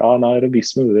myself like, oh no, it'll be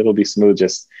smooth.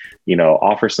 Just, you know,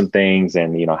 offer some things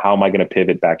and, you know, how am I going to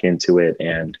pivot back into it?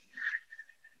 And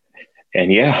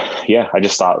yeah, I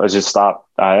just stopped.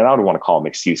 I don't want to call them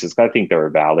excuses, because I think they were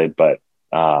valid, but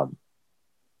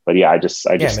yeah, I just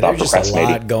stopped procrastinating. Just a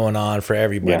lot going on for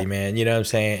everybody, man. You know what I'm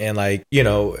saying? And like, you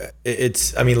know,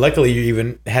 luckily you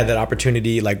even had that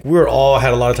opportunity. Like we all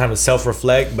had a lot of time to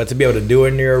self-reflect, but to be able to do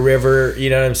it near a river, you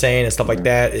know what I'm saying? And stuff like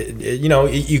that, you know,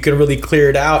 you can really clear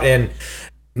it out and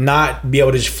not be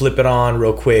able to just flip it on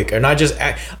real quick, or not just,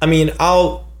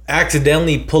 I'll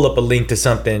accidentally pull up a link to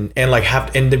something and like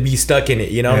have to be stuck in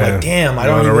it, you know. I'm like, damn, I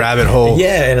don't a rabbit hole.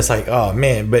 Yeah, and it's like, oh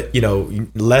man, but you know,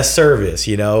 less service,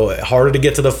 you know, harder to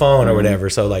get to the phone or whatever.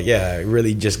 So like, yeah,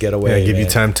 really just get away. Give you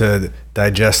time to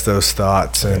digest those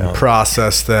thoughts and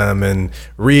process them and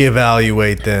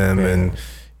reevaluate them and,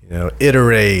 you know,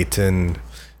 iterate and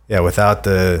without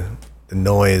the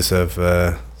noise of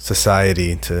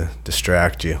society to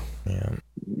distract you.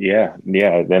 Yeah.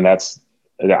 Then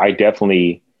I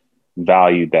definitely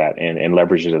valued that and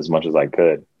leveraged it as much as I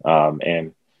could.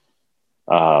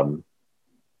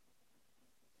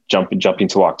 Jumping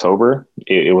to October,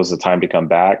 it was the time to come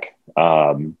back.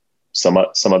 Some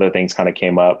other things kind of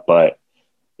came up, but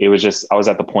it was just, I was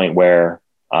at the point where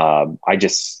I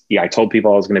told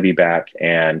people I was going to be back,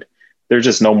 and there's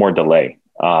just no more delay.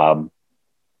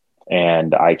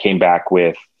 And I came back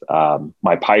with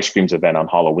my Pie Screams event on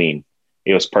Halloween.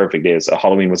 It was perfect.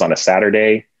 Halloween was on a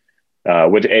Saturday,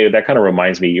 which that kind of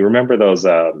reminds me. You remember those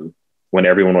when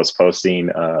everyone was posting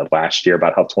last year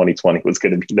about how 2020 was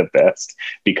going to be the best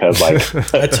because like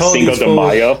Cinco de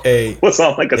Mayo was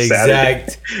on like a Saturday.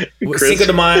 Cinco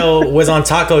de Mayo was on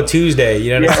Taco Tuesday.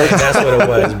 You know what I'm saying? That's what it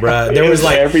was, bro. There was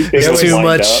like everything was too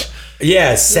much. up.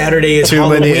 Yeah, Saturday is too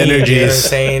Halloween, many energies. You know what I'm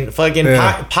saying? Fucking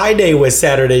Pie Day was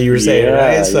Saturday, you were saying,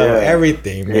 right? So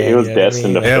everything, man. It was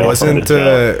destined to fail.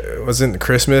 Wasn't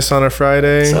Christmas on a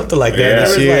Friday? Something like that.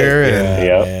 This year,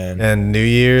 and New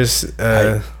Year's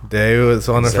Day was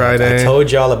on a Friday. I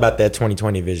told y'all about that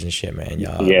 2020 vision shit, man.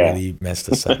 Y'all really messed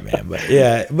us up, man. But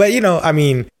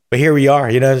but here we are,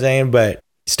 you know what I'm saying? But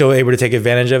still able to take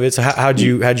advantage of it. So how'd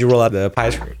you roll out the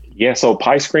Pie Scream? Yeah, so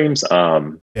Pie Screams.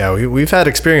 We've had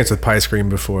experience with Pie Scream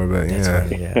before, but I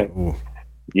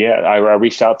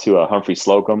reached out to Humphrey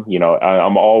Slocum. You know,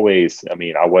 I'm always. I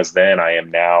mean, I was then. I am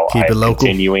now. Keep it local.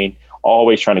 Continuing,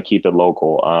 always trying to keep it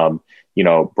local. You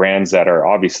know, brands that are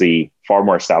obviously far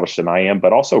more established than I am,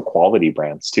 but also quality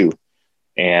brands too.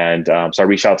 And so I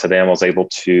reached out to them. I was able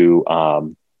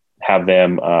to have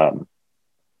them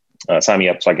sign me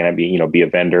up so I can be a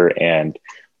vendor and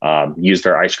use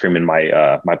their ice cream in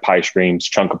my my Pie Screams,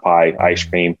 Chunk of Pie ice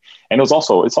cream. And it was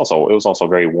also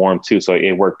very warm too. So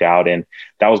it worked out. And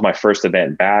that was my first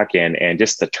event back. And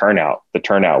just the turnout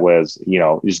was,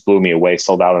 just blew me away,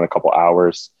 sold out in a couple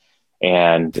hours.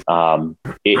 And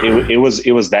it was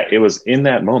in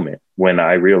that moment when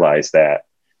I realized that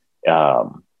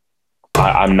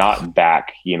I'm not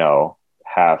back,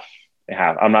 half,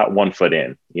 I'm not 1 foot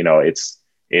in,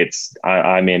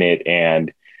 I'm in it,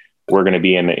 and we're going to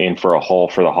be in for a hole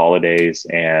for the holidays.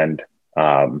 And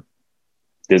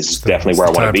this is definitely where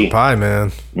I want to be. Pie, man.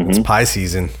 Mm-hmm. It's pie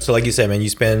season. So like you said, man, you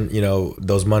spend,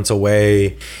 those months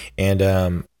away, and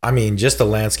just the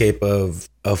landscape of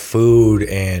food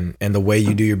and the way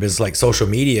you do your business, like social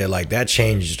media, like that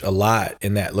changed a lot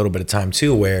in that little bit of time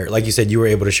too, where like you said, you were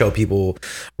able to show people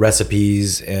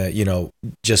recipes,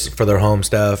 just for their home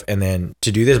stuff. And then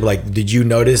to do this, but like, did you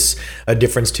notice a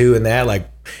difference too in that? Like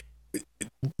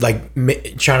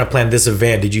trying to plan this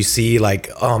event, did you see like,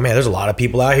 oh man, there's a lot of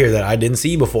people out here that I didn't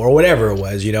see before, or whatever it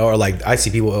was, or like I see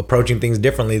people approaching things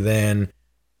differently than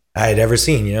I had ever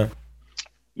seen,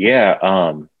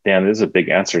 Yeah. Dan, this is a big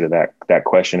answer to that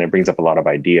question. It brings up a lot of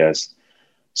ideas.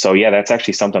 So yeah, that's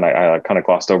actually something I kind of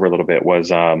glossed over a little bit, was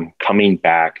coming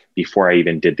back before I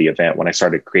even did the event, when I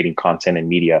started creating content and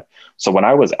media. So when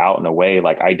I was out and away,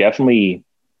 like I definitely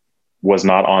was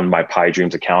not on my Pie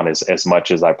Dreams account as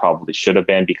much as I probably should have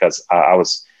been, because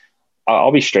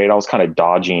I'll be straight, I was kind of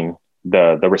dodging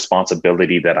the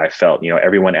responsibility that I felt.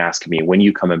 Everyone asking me, when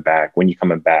you coming back?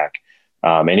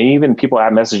 And even people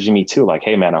have messaging me too, like,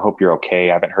 hey man, I hope you're okay.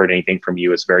 I haven't heard anything from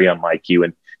you. It's very unlike you.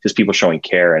 And just people showing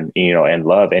care and, and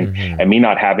love, and, and me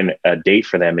not having a date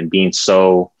for them and being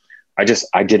so, I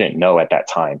didn't know at that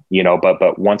time,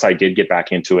 but once I did get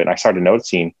back into it, and I started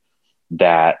noticing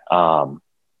that,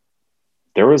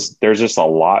 there was a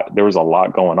lot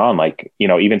going on. Like,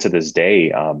 even to this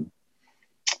day,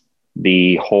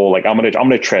 the whole, like, I'm going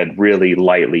to tread really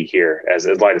lightly here, as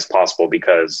light as possible,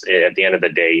 because at the end of the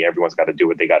day, everyone's got to do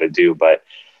what they got to do. But,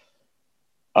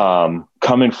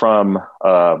 coming from,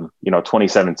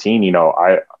 2017,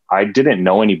 I didn't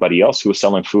know anybody else who was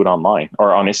selling food online,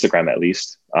 or on Instagram at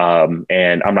least.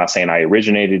 And I'm not saying I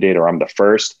originated it or I'm the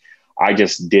first. I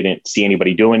just didn't see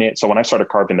anybody doing it. So when I started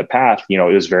carving the path, it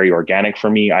was very organic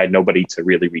for me. I had nobody to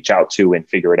really reach out to and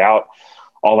figure it out.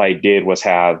 All I did was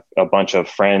have a bunch of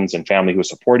friends and family who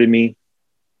supported me.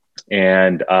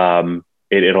 And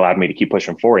it allowed me to keep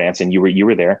pushing forward. Anson, you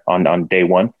were there on day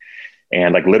one.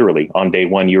 And like literally on day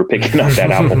one, you were picking up that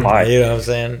apple pie. You know what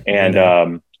I'm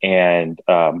saying? And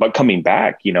but coming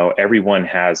back, everyone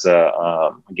has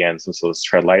again, so let's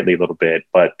tread lightly a little bit,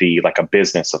 but like a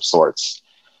business of sorts.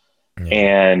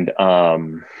 And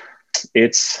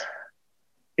it's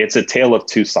a tale of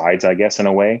two sides, I guess, in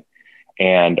a way.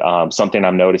 And something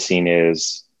I'm noticing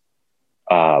is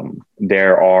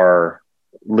there are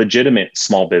legitimate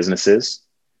small businesses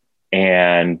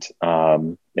and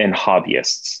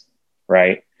hobbyists,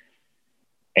 right?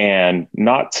 And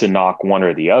not to knock one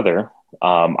or the other.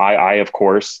 I of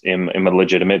course am a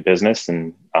legitimate business,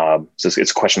 and so it's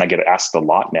a question I get asked a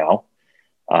lot now.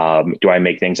 Do I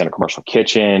make things in a commercial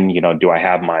kitchen? Do I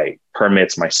have my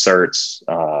permits, my certs,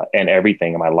 and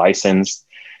everything? Am I licensed?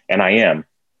 And I am.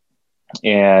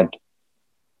 And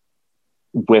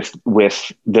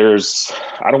with there's,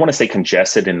 I don't want to say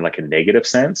congested in like a negative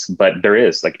sense, but there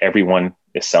is, like, everyone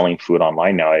is selling food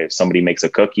online now. If somebody makes a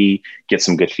cookie, get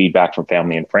some good feedback from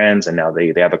family and friends, and now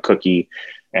they have a cookie,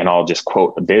 and I'll just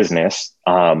quote a business,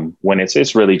 when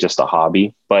it's really just a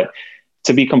hobby. But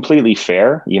to be completely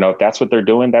fair, if that's what they're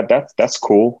doing, that's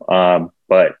cool.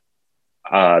 But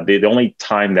the only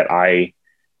time that I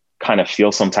kind of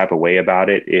feel some type of way about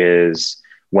it is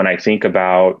when I think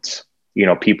about,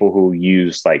 people who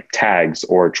use like tags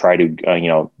or try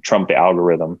to, trump the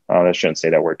algorithm. I shouldn't say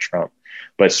that word, Trump,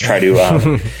 but try to,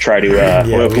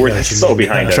 we're so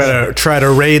behind us. Try to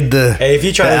raid the, if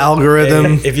you try the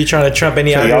algorithm. If you try to trump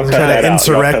any algorithm, try to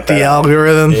insurrect the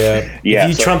algorithm. Yeah.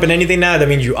 If you trumping anything now, that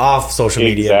means you off social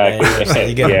media. Exactly. Man.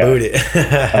 You get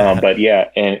booted. But yeah,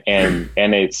 and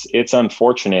it's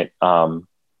unfortunate,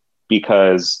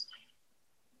 because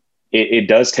it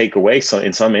does take away. So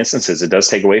in some instances, it does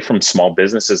take away from small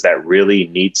businesses that really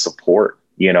need support.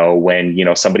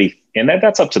 When, somebody, and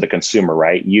that's up to the consumer,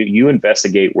 right? You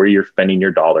investigate where you're spending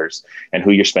your dollars and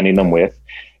who you're spending them with.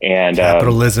 And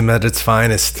capitalism at its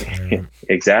finest.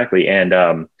 Exactly.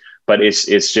 And, but it's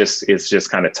just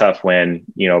kind of tough when,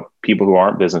 people who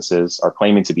aren't businesses are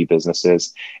claiming to be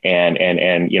businesses, and,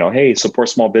 hey, support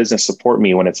small business, support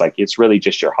me, when it's like, it's really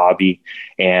just your hobby.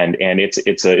 And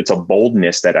it's a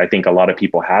boldness that I think a lot of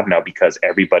people have now, because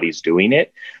everybody's doing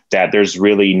it, that there's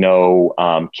really no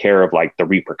care of like the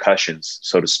repercussions,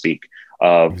 so to speak,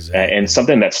 of, exactly. And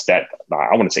something that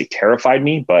I want to say terrified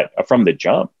me, but from the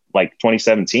jump, like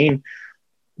 2017,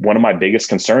 one of my biggest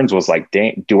concerns was like,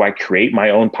 dang, do I create my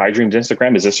own Pie Dreams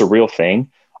Instagram? Is this a real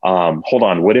thing? Hold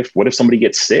on. What if somebody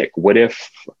gets sick? What if,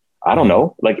 I don't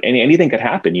know, like anything could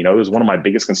happen, it was one of my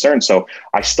biggest concerns. So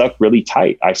I stuck really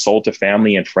tight. I sold to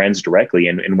family and friends directly.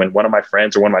 And when one of my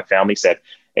friends or one of my family said,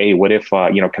 hey, what if,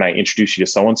 can I introduce you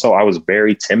to so-and-so? I was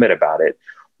very timid about it.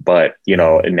 But,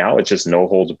 and now it's just no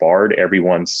holds barred.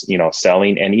 Everyone's,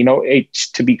 selling. And, hey,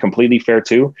 to be completely fair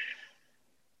too,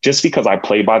 just because I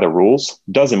play by the rules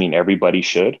doesn't mean everybody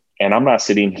should. And I'm not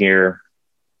sitting here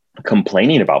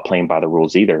complaining about playing by the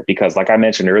rules either, because like I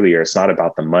mentioned earlier, it's not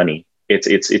about the money.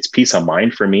 It's peace of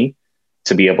mind for me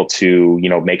to be able to,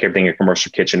 make everything a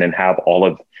commercial kitchen and have all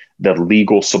of the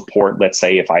legal support. Let's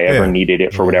say if I ever needed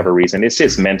it for whatever reason, it's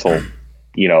just mental,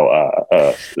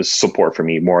 support for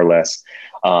me, more or less.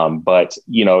 But,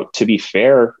 to be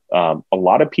fair, a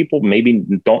lot of people maybe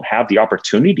don't have the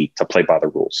opportunity to play by the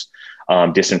rules.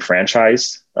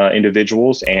 Disenfranchised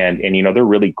individuals, and they're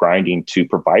really grinding to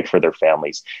provide for their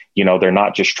families. They're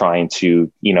not just trying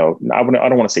to, I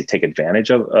don't want to say take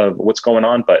advantage of what's going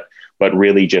on, but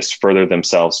really just further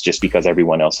themselves just because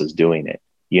everyone else is doing it.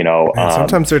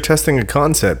 Sometimes they're testing a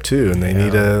concept too, and they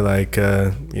need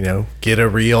to get a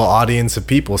real audience of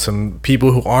people, some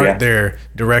people who aren't their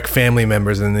direct family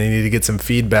members, and they need to get some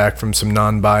feedback from some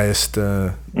non-biased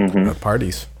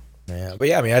parties. Yeah, but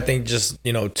I think just,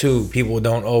 too, people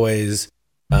don't always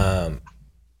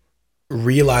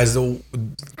realize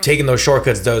taking those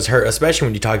shortcuts does hurt, especially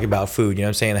when you talk about food,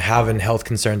 having health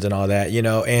concerns and all that,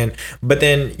 but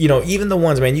then, even the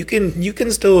ones, man, you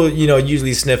can still,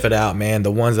 usually sniff it out, man,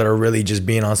 the ones that are really just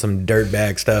being on some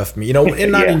dirtbag stuff,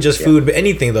 and not in just food, but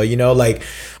anything though, like,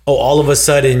 oh, all of a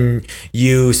sudden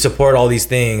you support all these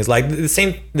things, like the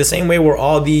same way where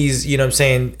all these,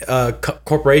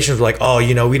 corporations were like, oh,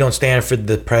 we don't stand for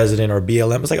the president or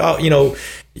BLM. It's like, oh,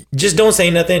 just don't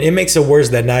say nothing. It makes it worse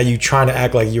that now you trying to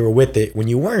act like you were with it when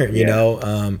you weren't,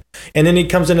 and then it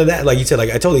comes into that, like you said, like,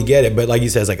 I totally get it. But like you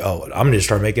said, it's like, oh, I'm going to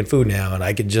start making food now, and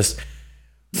I could just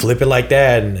flip it like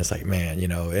that. And it's like, man,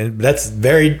 and that's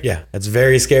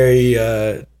very scary,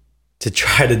 to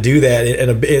try to do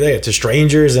that to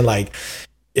strangers. And like,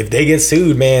 if they get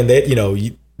sued, man,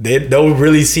 they'll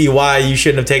really see why you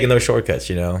shouldn't have taken those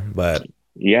shortcuts, but.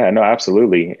 Yeah, no,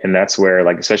 absolutely. And that's where,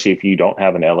 like, especially if you don't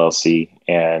have an LLC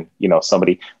and,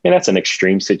 somebody, that's an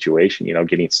extreme situation,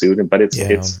 getting sued. But it's,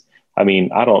 I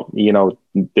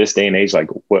don't, this day and age, like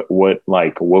what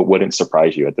wouldn't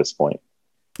surprise you at this point?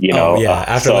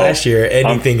 After last year,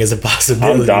 anything is a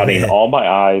possibility. I'm dotting all my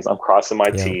I's. I'm crossing my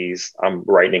T's. I'm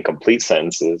writing complete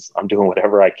sentences. I'm doing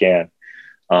whatever I can.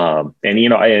 And,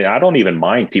 I don't even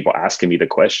mind people asking me the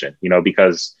question,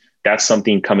 because that's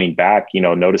something coming back,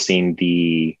 noticing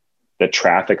the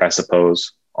traffic, I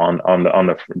suppose, on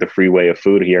the freeway of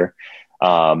food here.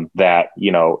 that,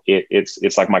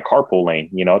 it's like my carpool lane,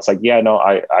 it's like, yeah, no,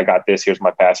 I got this. Here's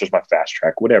my pass. Here's my fast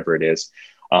track, whatever it is.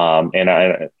 And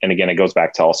again, it goes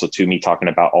back to also to me talking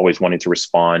about always wanting to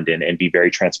respond and be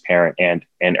very transparent and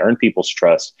earn people's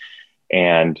trust.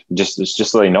 And just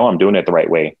so they know I'm doing it the right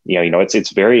way.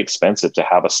 It's very expensive to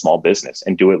have a small business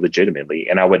and do it legitimately.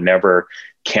 And I would never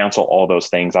cancel all those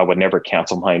things. I would never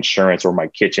cancel my insurance or my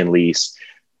kitchen lease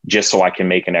just so I can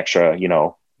make an extra,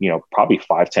 probably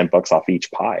 $5-10 off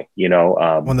each pie,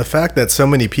 Well, the fact that so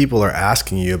many people are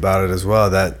asking you about it as well,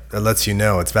 that lets you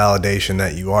know it's validation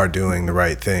that you are doing the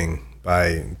right thing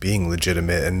by being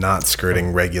legitimate and not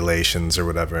skirting regulations or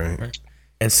whatever.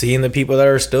 And seeing the people that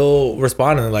are still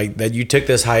responding, like that you took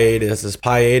this hiatus,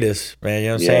 man, you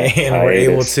know what I'm saying? And we're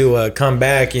able to come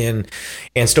back and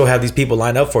still have these people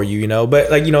lined up for you,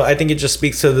 But I think it just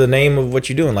speaks to the name of what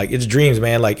you're doing. Like, it's dreams,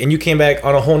 man. Like, and you came back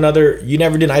on a whole nother, you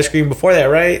never did ice cream before that,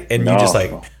 right? And you just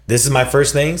like, this is my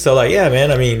first thing. So like, yeah, man,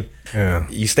 I mean,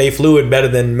 you stay fluid better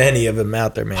than many of them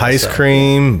out there, man. Ice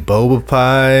cream, boba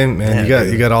pie, man.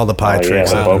 You got all the pie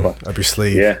tricks up your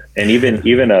sleeve. Yeah, and even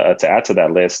to add to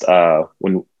that list,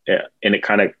 it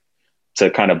kind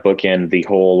of bookend the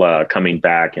whole coming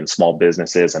back and small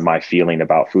businesses and my feeling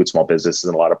about food small businesses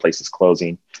and a lot of places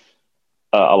closing.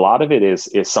 A lot of it is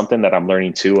something that I'm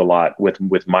learning too a lot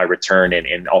with my return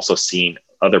and also seeing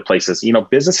other places.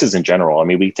 Businesses in general. I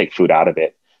mean, we take food out of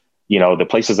it. The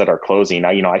places that are closing,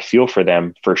 I feel for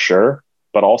them for sure,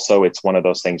 but also it's one of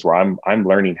those things where I'm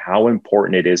learning how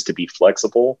important it is to be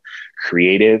flexible,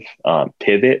 creative,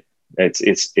 pivot. It's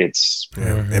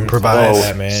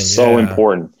improvise. So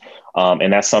important.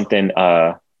 And that's something,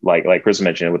 like Chris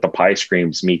mentioned with the pie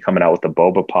screams, me coming out with the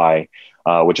boba pie,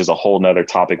 which is a whole nother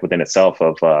topic within itself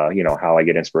of, how I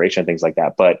get inspiration and things like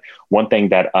that. But one thing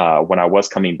that, when I was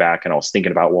coming back and I was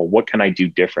thinking about, well, what can I do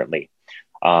differently?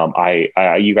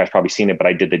 You guys probably seen it, but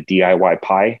I did the DIY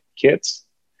pie kits.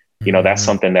 That's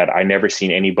something that I never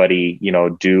seen anybody,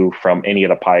 do from any of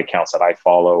the pie accounts that I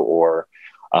follow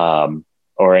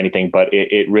or anything, but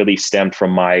it really stemmed from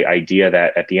my idea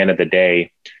that at the end of the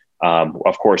day,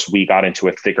 of course, we got into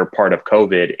a thicker part of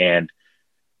COVID, and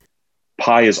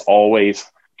pie is always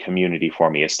community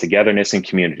for me. It's togetherness and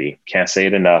community. Can't say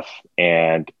it enough.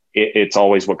 And it's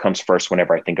always what comes first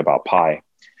whenever I think about pie.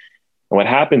 And what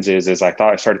happens is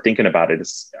I started thinking about it.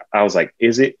 I was like,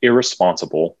 is it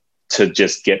irresponsible to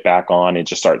just get back on and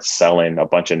just start selling a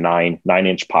bunch of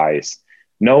 9-inch pies,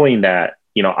 knowing that,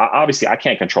 obviously I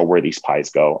can't control where these pies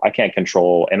go. I can't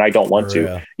control, and I don't want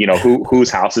to, whose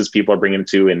houses people are bringing them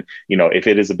to. And, if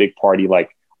it is a big party,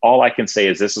 like, all I can say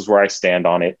is this is where I stand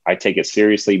on it. I take it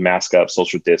seriously, mask up,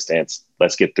 social distance.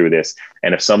 Let's get through this.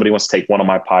 And if somebody wants to take one of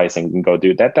my pies and go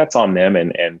do that, that's on them.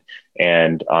 And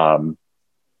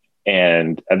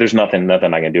there's nothing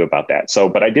I can do about that. So,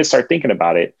 but I did start thinking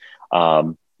about it.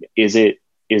 Is it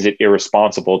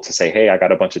irresponsible to say, hey, I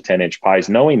got a bunch of 10-inch pies,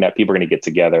 knowing that people are going to get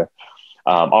together?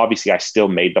 Obviously I still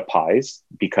made the pies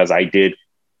because I did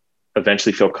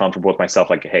eventually feel comfortable with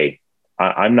myself. Like, hey,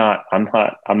 I'm not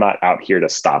out here to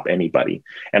stop anybody.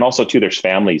 And also too, there's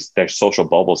families, there's social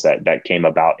bubbles that came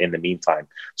about in the meantime.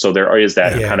 So there is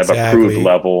that kind of approved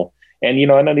level. And,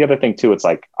 and then the other thing too, it's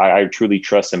like, I truly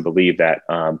trust and believe that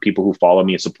people who follow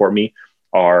me and support me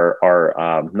are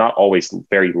not always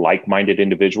very like-minded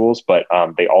individuals, but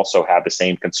they also have the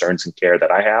same concerns and care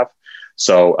that I have.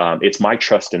 So it's my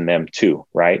trust in them too,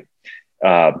 right?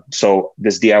 So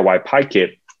this DIY pie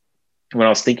kit, when I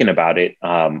was thinking about it,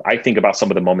 I think about some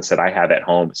of the moments that I have at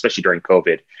home, especially during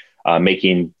COVID,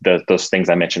 making those things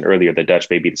I mentioned earlier, the Dutch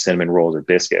baby, the cinnamon rolls or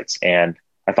biscuits. And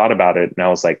I thought about it and I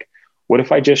was like, what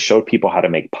if I just showed people how to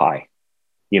make pie?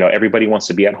 Everybody wants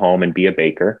to be at home and be a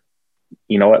baker.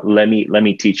 You know what? Let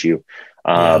me teach you.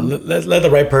 Let the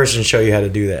right person show you how to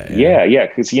do that. Yeah.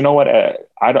 Because you know what?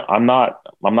 I'm not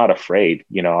afraid.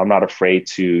 I'm not afraid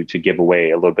to give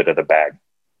away a little bit of the bag.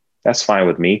 That's fine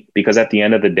with me, because at the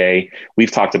end of the day, we've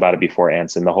talked about it before,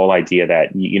 Anson, the whole idea that,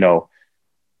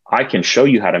 I can show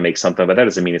you how to make something, but that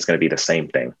doesn't mean it's going to be the same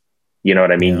thing. You know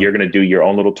what I mean? Yeah. You're going to do your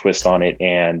own little twist on it.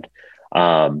 And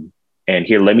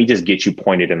here, let me just get you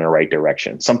pointed in the right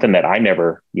direction. Something that I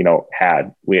never,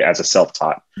 had as a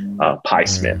self-taught pie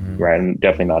smith, right? I'm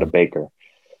definitely not a baker.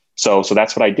 So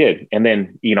that's what I did. And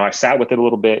then, I sat with it a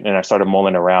little bit and I started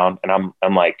mulling around, and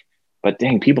I'm like, but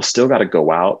dang, people still got to go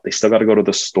out. They still got to go to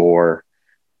the store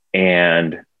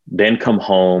and then come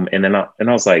home. And then I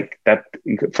was like, that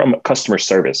from customer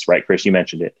service, right? Chris, you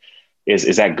mentioned it.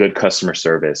 Is that good customer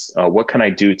service? What can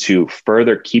I do to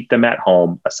further keep them at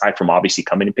home, aside from obviously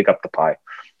coming and pick up the pie?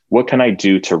 What can I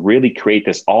do to really create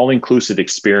this all-inclusive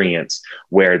experience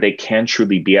where they can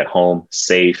truly be at home,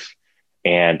 safe,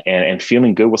 and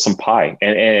feeling good with some pie,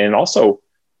 and also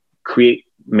create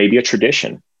maybe a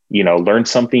tradition, learn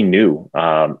something new.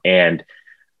 And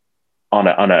on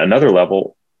another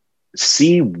level,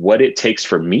 see what it takes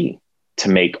for me to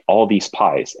make all these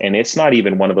pies. And it's not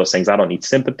even one of those things. I don't need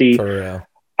sympathy. For real.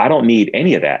 I don't need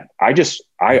any of that. I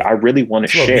really want to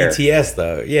share. BTS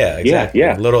though. Yeah, exactly.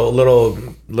 Yeah.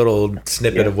 Little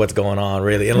snippet of what's going on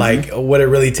really. And like what it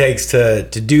really takes to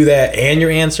do that. And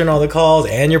you're answering all the calls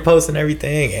and you're posting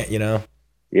everything,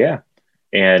 Yeah.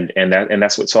 And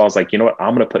that's what, so I was like, you know what,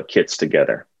 I'm going to put kits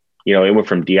together. It went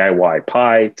from DIY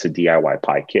pie to DIY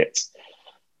pie kits.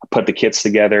 I put the kits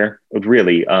together.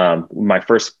 Really,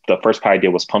 the first pie I did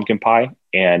was pumpkin pie.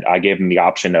 And I gave them the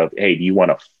option of, hey, do you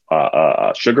want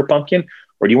a sugar pumpkin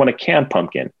or do you want a canned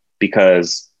pumpkin?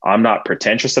 Because I'm not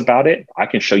pretentious about it. I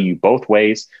can show you both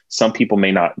ways. Some people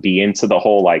may not be into the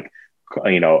whole,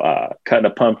 cutting a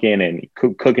pumpkin and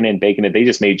cooking it and baking it. They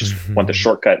just want the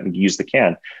shortcut and use the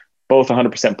can. Both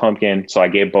 100% pumpkin. So I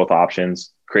gave both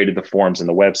options, created the forms in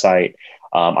the website.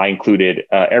 I included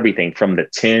everything from the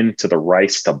tin to the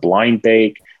rice to blind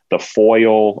bake, the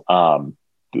foil,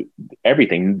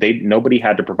 everything. Nobody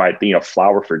had to provide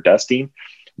flour for dusting.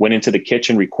 Went into the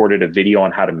kitchen, recorded a video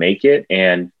on how to make it,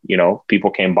 and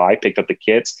people came by, picked up the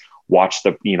kits, watched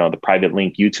the the private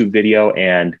link YouTube video,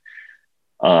 and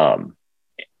I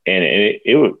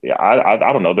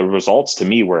don't know, the results to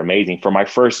me were amazing for my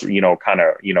first go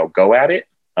at it.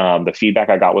 The feedback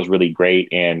I got was really great,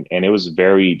 and it was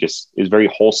very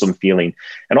wholesome feeling,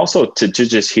 and also to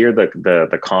just hear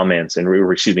the comments and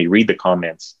read the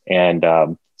comments and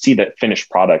see the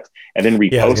finished product and then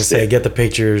repost it. Get the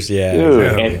pictures, Dude,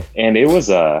 exactly. and it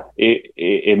was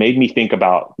it made me think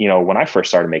about when I first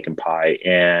started making pie,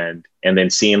 and then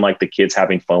seeing like the kids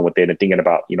having fun with it and thinking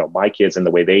about my kids and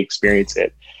the way they experience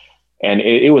it, and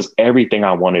it was everything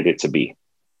I wanted it to be.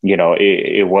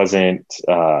 It wasn't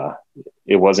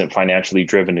financially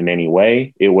driven in any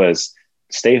way. It was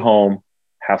stay home,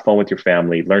 have fun with your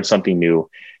family, learn something new,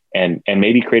 and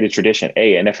maybe create a tradition.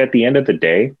 And if at the end of the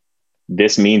day,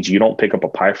 this means you don't pick up a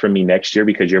pie from me next year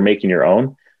because you're making your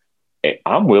own,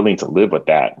 I'm willing to live with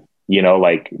that,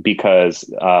 because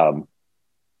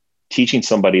teaching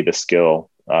somebody the skill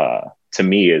to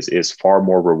me is far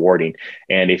more rewarding.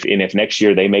 And if next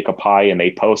year they make a pie and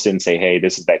they post it and say, hey,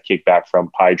 this is that kickback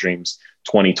from Pie Dreams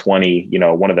 2020,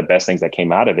 one of the best things that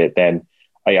came out of it, then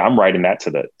I'm writing that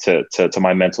to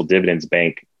my mental dividends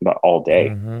bank all day.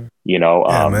 Man,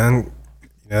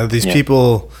 these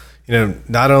people,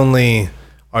 not only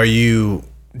are you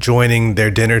joining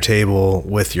their dinner table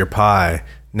with your pie,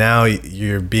 now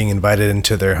you're being invited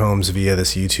into their homes via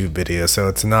this YouTube video. So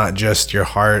it's not just your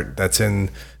heart that's in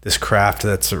this craft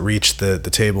that's reached the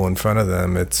table in front of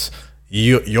them. It's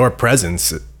your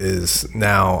presence is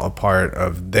now a part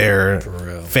of their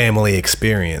family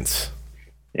experience.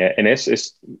 Yeah, and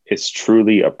it's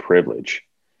truly a privilege,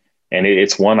 and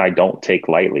it's one I don't take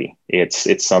lightly.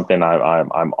 It's something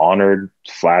I'm honored,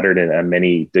 flattered in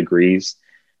many degrees,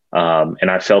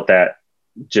 and I felt that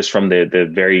just from the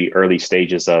very early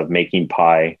stages of making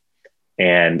pie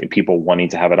and people wanting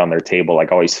to have it on their table.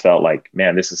 Like, I always felt like,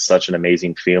 man, this is such an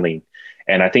amazing feeling.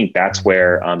 And I think that's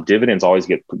where dividends always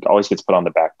gets put on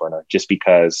the back burner, just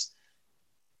because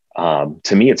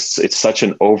to me, it's such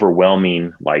an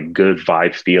overwhelming, like, good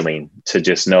vibe feeling to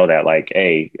just know that, like,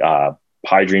 hey,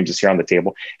 Pie Dreams is here on the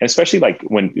table. And especially like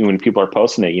when people are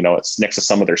posting it, it's next to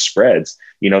some of their spreads,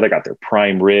 they got their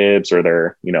prime ribs or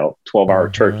their, 12-hour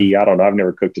turkey. I don't know. I've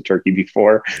never cooked a turkey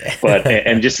before, but,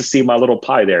 and just to see my little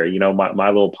pie there, my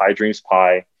little Pie Dreams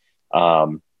pie,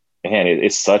 man,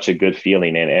 it's such a good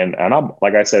feeling. And I'm,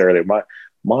 like I said earlier,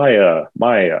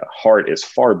 my heart is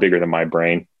far bigger than my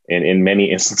brain in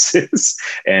many instances.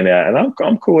 And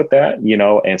I'm cool with that,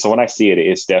 and so when I see it,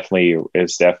 it's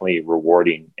definitely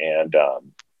rewarding. And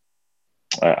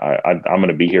I'm going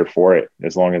to be here for it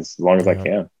as long as I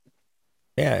can.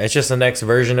 Yeah, it's just the next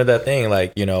version of that thing.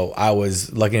 Like, I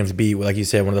was lucky enough to be, like you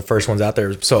said, one of the first ones out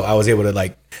there. So I was able to,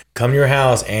 like, come to your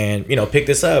house and, pick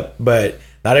this up. But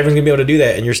not everyone's gonna be able to do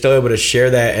that. And you're still able to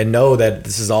share that and know that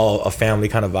this is all a family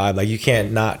kind of vibe. Like, you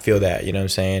can't not feel that, you know what I'm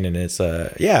saying? And it's,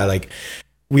 like,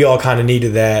 we all kind of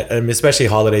needed that, especially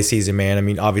holiday season, man. I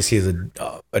mean, obviously it's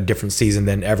a different season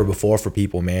than ever before for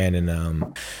people, man.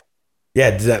 And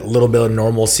that little bit of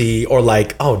normalcy, or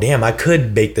like, oh damn, I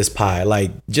could bake this pie.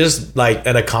 Like, just like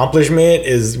an accomplishment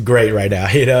is great right now.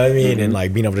 You know what I mean? Mm-hmm. And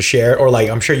like being able to share, or like,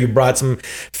 I'm sure you brought some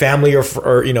family or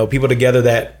people together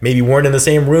that maybe weren't in the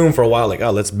same room for a while. Like,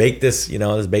 oh, let's bake this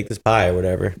pie or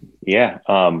whatever. Yeah.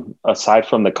 Aside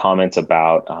from the comments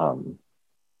about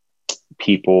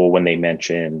people when they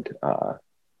mentioned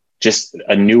just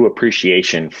a new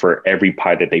appreciation for every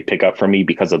pie that they pick up from me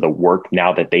because of the work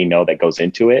now that they know that goes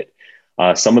into it.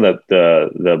 Some of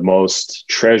the most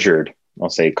treasured, I'll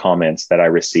say, comments that I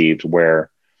received were,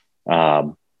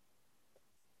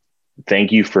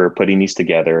 thank you for putting these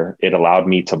together. It allowed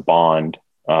me to bond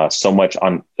so much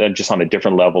on just on a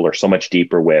different level or so much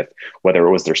deeper with whether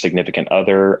it was their significant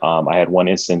other. I had one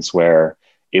instance where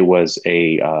it was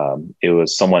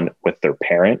someone with their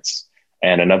parents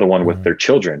and another one with their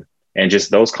children. And just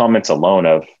those comments alone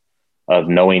of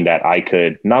knowing that I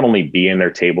could not only be in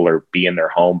their table or be in their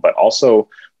home, but also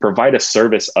provide a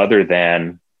service other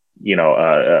than,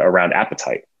 around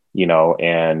appetite,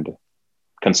 and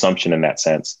consumption in that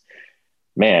sense.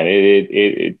 Man,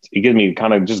 it gives me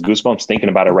kind of just goosebumps thinking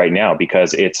about it right now,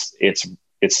 because it's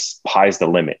pie's the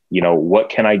limit. What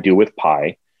can I do with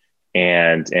pie,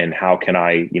 and how can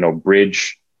I,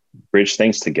 bridge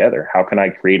things together? How can I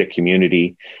create a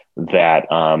community that,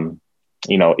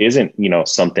 isn't,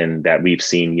 something that we've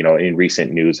seen, in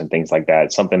recent news and things like that.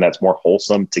 It's something that's more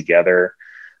wholesome together.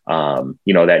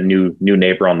 That new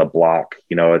neighbor on the block,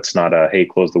 it's not a, hey,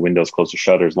 close the windows, close the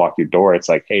shutters, lock your door. It's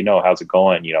like, hey, no, how's it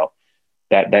going?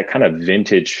 That kind of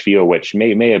vintage feel, which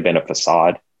may have been a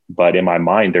facade, but in my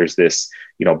mind, there's this,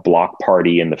 block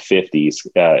party in the 50s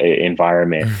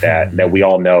environment that we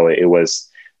all know it was,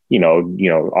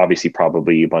 obviously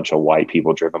probably a bunch of white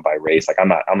people driven by race. Like I'm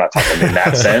not talking in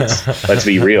that sense. Let's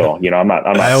be real. I'm not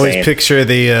I always picture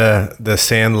the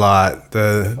Sandlot,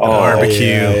 the barbecue.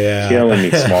 Yeah. Killing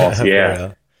me, Smalls.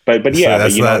 Yeah. But yeah,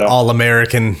 that's that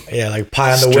all-American. Yeah, like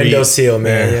pie on the windowsill,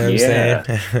 man.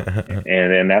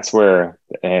 And that's where,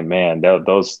 man,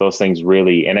 those things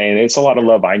really, and it's a lot of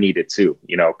love I needed too,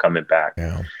 coming back.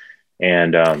 Yeah.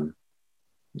 And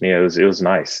it was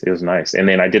nice. It was nice. And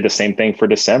then I did the same thing for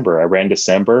December. I ran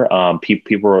December.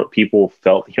 People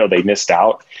felt, they missed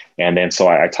out. And then, so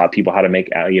I taught people how to make,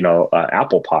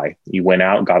 apple pie. You went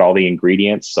out and got all the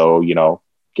ingredients. So,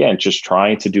 again, just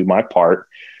trying to do my part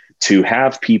to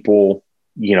have people,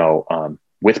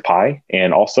 with pie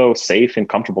and also safe and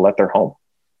comfortable at their home.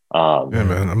 Yeah,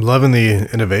 man, I'm loving the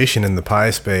innovation in the pie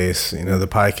space. The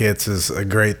pie kits is a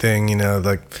great thing.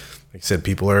 Like I said,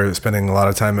 people are spending a lot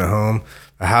of time at home.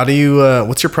 How do you,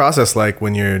 what's your process like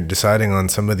when you're deciding on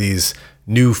some of these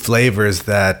new flavors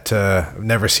that I've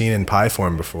never seen in pie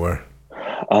form before?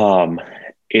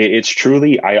 It's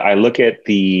truly, I look at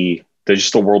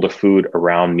just the world of food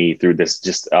around me through this,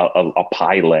 just a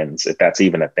pie lens, if that's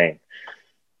even a thing.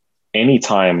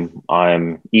 Anytime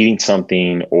I'm eating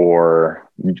something or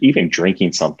even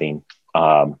drinking something,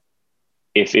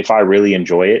 if I really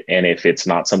enjoy it, and if it's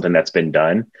not something that's been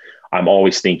done, I'm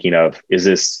always thinking of, is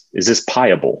this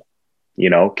pieable?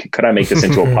 Could I make this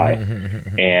into a pie?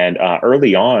 And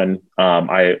early on,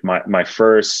 my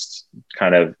first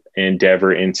kind of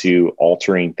endeavor into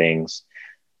altering things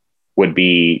would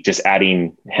be just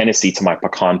adding Hennessy to my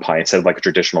pecan pie instead of like a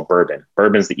traditional bourbon.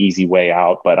 Bourbon's the easy way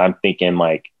out, but I'm thinking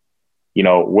like,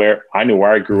 where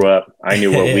I grew up, I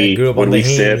knew what we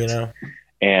sipped,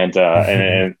 and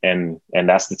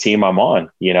that's the team I'm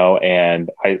on, and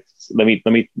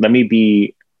let me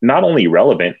be not only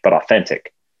relevant, but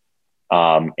authentic.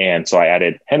 And so I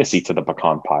added Hennessy to the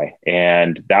pecan pie,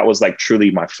 and that was like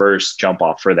truly my first jump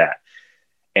off for that.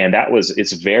 And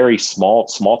it's very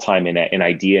small time in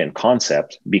idea and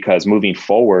concept, because moving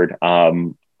forward,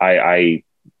 I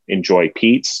enjoy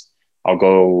Pete's. I'll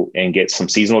go and get some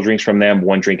seasonal drinks from them.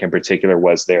 One drink in particular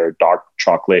was their dark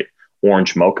chocolate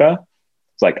orange mocha.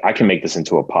 It's like, I can make this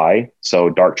into a pie.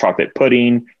 So dark chocolate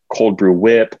pudding, cold brew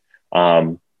whip,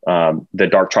 the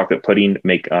dark chocolate pudding,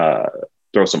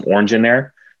 throw some orange in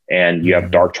there, and you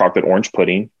have dark chocolate orange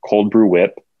pudding, cold brew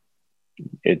whip.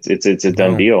 It's a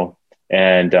done deal.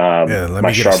 And let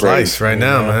me get a slice right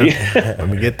now, man. Let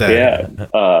me get that.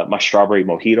 My strawberry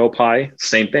mojito pie,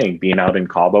 same thing. Being out in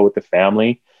Cabo with the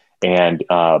family, and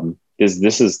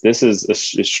this is a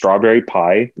strawberry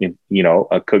pie,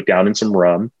 cooked down in some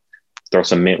rum. Throw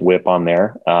some mint whip on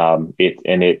there.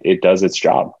 It does its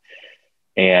job.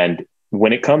 And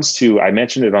when it comes to, I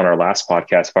mentioned it on our last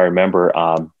podcast, if I remember,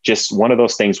 just one of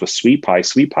those things with sweet pie.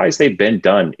 Sweet pies, they've been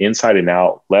done inside and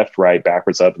out, left, right,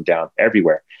 backwards, up and down,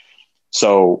 everywhere.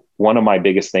 So one of my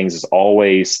biggest things is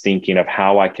always thinking of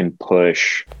how I can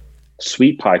push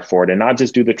sweet pie forward and not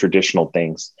just do the traditional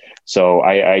things. So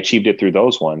I achieved it through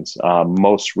those ones.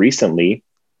 Most recently,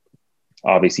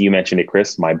 obviously you mentioned it,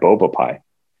 Chris, my boba pie.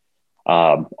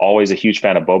 Always a huge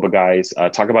fan of boba guys.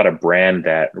 Talk about a brand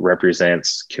that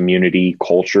represents community,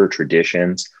 culture,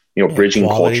 traditions, bridging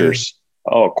quality. Cultures.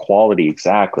 Oh, quality.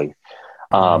 Exactly.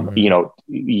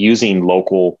 Using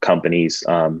local companies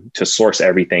to source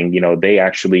everything. They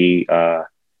actually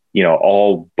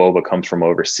all boba comes from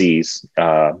overseas,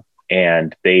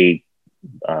 and they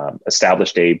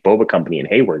established a boba company in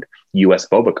Hayward, US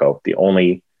Boba Co., the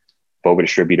only boba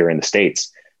distributor in the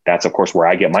States. That's of course where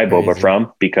I get my boba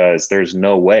from, because there's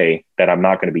no way that I'm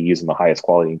not going to be using the highest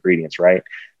quality ingredients, right?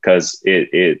 Because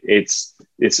it's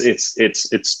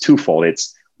twofold.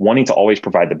 It's wanting to always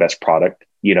provide the best product,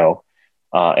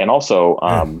 and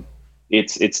also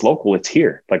it's local, it's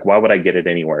here. Like, why would I get it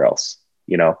anywhere else?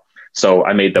 So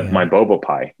I made my boba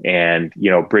pie, and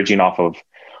bridging off of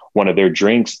one of their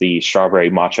drinks, the strawberry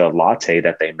matcha latte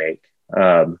that they make.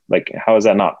 Like, how is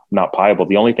that not pieable?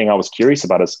 The only thing I was curious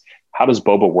about is, how does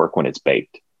boba work when it's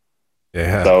baked?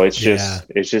 Yeah. So it's just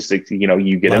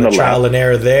you get in the trial and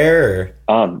error there.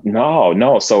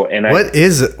 No. So what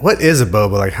is a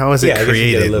boba? Like, how is it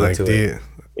created? Like,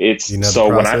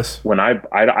 when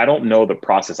I don't know the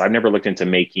process. I've never looked into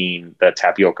making the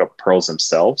tapioca pearls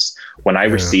themselves. When I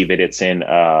receive it, it's in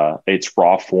its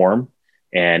raw form,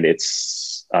 and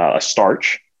it's a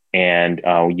starch. And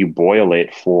you boil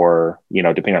it for,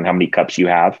 depending on how many cups you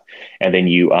have, and then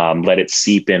you let it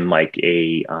seep in like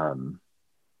a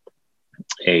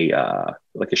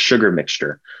sugar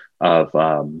mixture of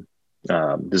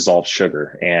dissolved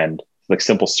sugar and like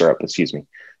simple syrup, excuse me.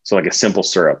 So like a simple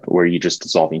syrup where you just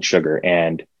dissolving sugar,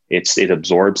 and it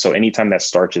absorbs. So anytime that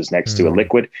starch is next to a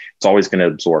liquid, it's always going to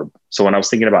absorb. So when I was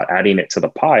thinking about adding it to the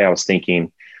pie, I was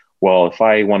thinking, well, if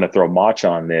I want to throw matcha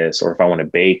on this, or if I want to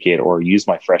bake it or use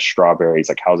my fresh strawberries,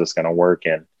 like, how's this going to work?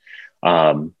 And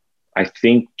I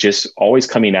think just always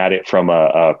coming at it from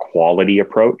a quality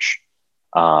approach,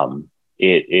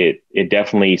 it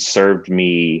definitely served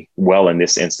me well in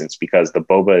this instance, because the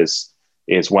boba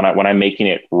is when I'm making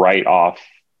it right off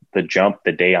the jump,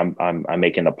 the day I'm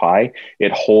making the pie,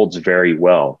 it holds very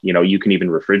well. You can even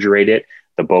refrigerate it.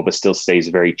 The boba still stays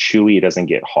very chewy. It doesn't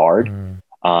get hard.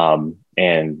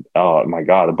 And oh my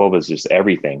God, the boba is just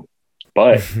everything.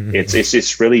 But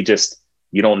it's really just,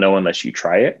 you don't know unless you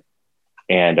try it,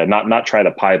 and not try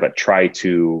the pie, but try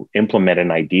to implement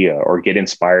an idea or get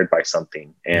inspired by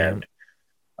something. And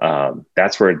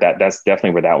that's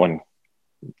definitely where that one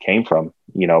came from.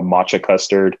 Matcha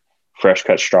custard, fresh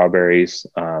cut strawberries,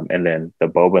 and then the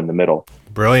boba in the middle.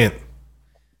 Brilliant.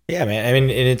 Yeah, man. I mean,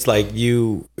 and it's like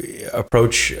you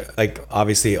approach, like,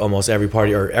 obviously almost every part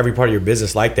of your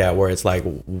business like that, where it's like,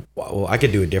 well, I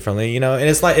could do it differently, and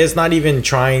it's like, it's not even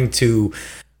trying to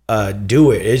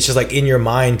do it. It's just like in your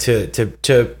mind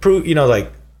to prove, like,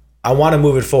 I want to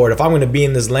move it forward. If I'm going to be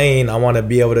in this lane, I want to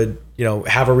be able to,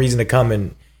 have a reason to come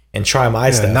and try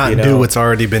my stuff. Not do what's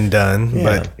already been done,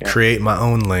 but create my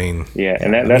own lane. Yeah,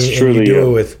 and that's truly and you do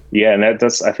it with. Yeah, and I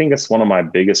think that's one of my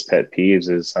biggest pet peeves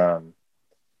is.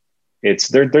 It's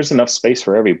there's enough space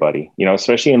for everybody,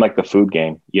 especially in like the food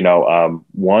game.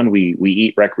 One, we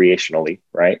eat recreationally,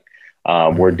 right?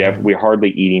 We're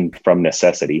hardly eating from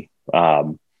necessity.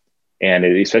 And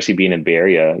especially being in Bay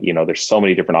Area, there's so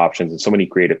many different options and so many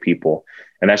creative people.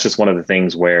 And that's just one of the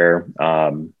things where,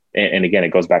 and again, it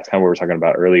goes back to how we were talking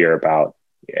about earlier about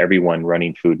everyone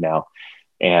running food now.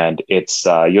 And it's,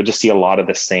 you'll just see a lot of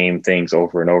the same things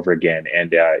over and over again.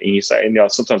 And you say,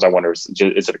 sometimes I wonder, is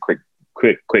it a quick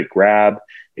grab?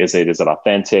 Is it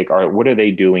authentic? Or what are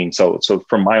they doing? So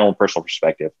from my own personal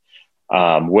perspective,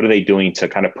 what are they doing to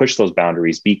kind of push those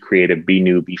boundaries, be creative, be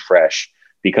new, be fresh?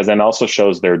 Because then also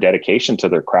shows their dedication to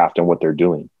their craft and what they're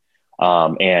doing.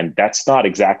 And that's not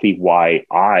exactly why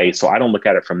so I don't look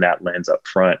at it from that lens up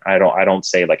front. I don't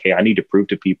say like, hey, I need to prove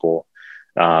to people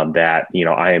that,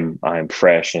 I'm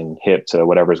fresh and hip to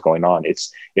whatever's going on.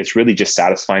 It's really just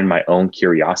satisfying my own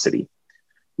curiosity.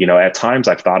 At times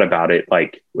I've thought about it,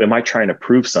 like, am I trying to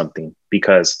prove something?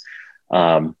 Because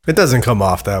it doesn't come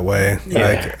off that way. Yeah.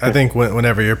 Like, I think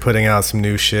whenever you're putting out some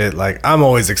new shit, like, I'm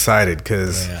always excited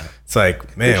because it's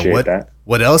like, man,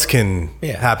 what else can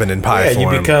happen in pie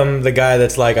form? You become the guy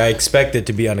that's like, I expect it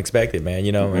to be unexpected, man.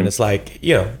 And it's like,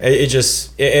 it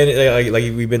just, and like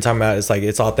we've been talking about, it's like,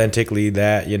 it's authentically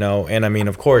that, and I mean,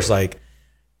 of course, like,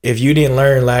 if you didn't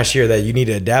learn last year that you need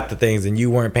to adapt to things and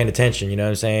you weren't paying attention, you know what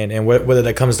I'm saying? And whether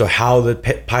that comes to how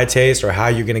the pie tastes or how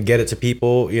you're going to get it to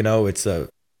people, it's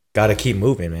got to keep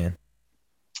moving, man.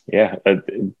 Yeah.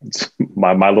 It's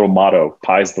my little motto,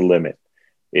 pie's the limit.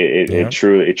 It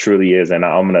truly is. And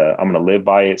I'm going to live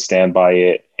by it, stand by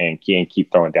it, and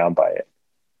keep throwing down by it.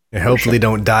 And hopefully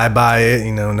don't die by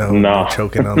it, no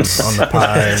choking on the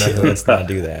pie. Let's not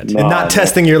do that. And not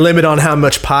testing your limit on how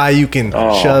much pie you can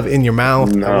shove in your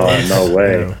mouth. No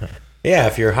way. Yeah,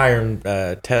 if you're hiring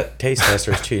taste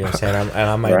testers too, I'm saying, and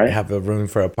I might have a room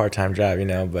for a part-time job,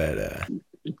 but.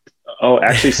 Oh,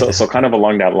 actually, so kind of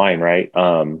along that line, right?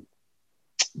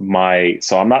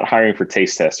 so I'm not hiring for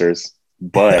taste testers,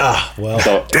 but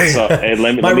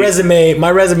my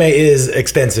resume is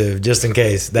extensive, just in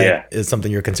case that is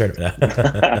something you're concerned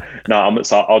about. No,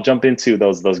 so I'll jump into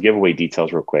those giveaway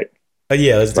details real quick.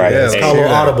 Yeah, let's do that. It's called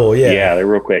Audible. Yeah, they're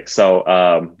real quick.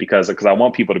 So, because I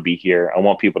want people to be here, I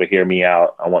want people to hear me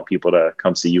out. I want people to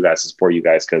come see you guys, support you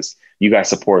guys, because you guys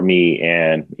support me,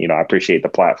 and I appreciate the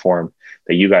platform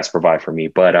that you guys provide for me.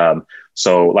 But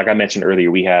so, like I mentioned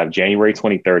earlier, we have January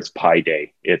 23rd, it's Pi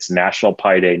Day. It's National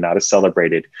Pi Day, not as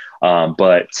celebrated,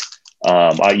 but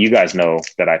you guys know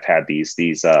that I've had these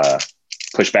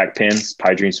pushback pins,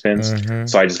 Pi Dreams pins. Mm-hmm.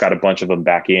 So I just got a bunch of them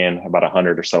back in, about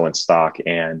 100 or so in stock,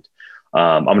 and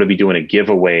I'm going to be doing a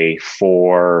giveaway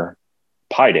for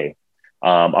Pi Day.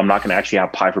 I'm not going to actually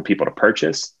have pie for people to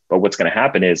purchase, but what's going to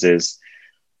happen is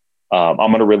I'm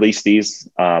going to release these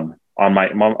on my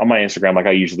Instagram, like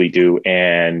I usually do,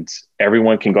 and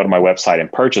everyone can go to my website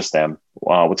and purchase them.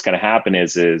 What's going to happen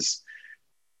is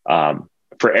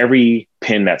for every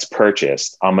pin that's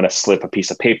purchased, I'm going to slip a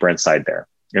piece of paper inside there,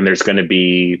 and there's going to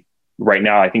be, right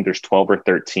now, I think there's 12 or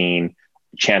 13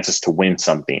 chances to win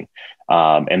something.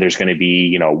 And there's going to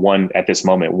be, one at this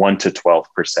moment, 1 to 12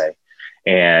 per se.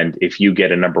 And if you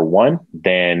get a number 1,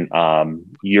 then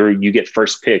you get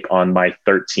first pick on my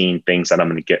 13 things that I'm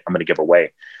going to give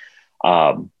away.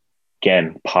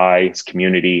 Again, Pi, it's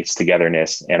community, it's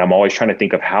togetherness. And I'm always trying to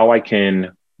think of how I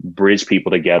can bridge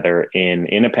people together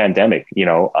in a pandemic,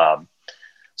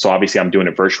 so obviously I'm doing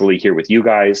it virtually here with you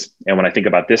guys. And when I think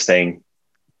about this thing,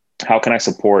 how can I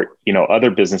support,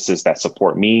 other businesses that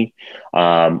support me,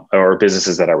 or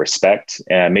businesses that I respect?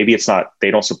 And maybe it's not,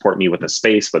 they don't support me with a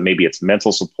space, but maybe it's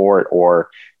mental support or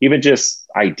even just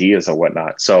ideas and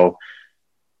whatnot. So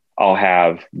I'll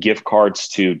have gift cards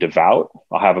to Devout.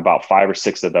 I'll have about 5 or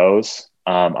 6 of those.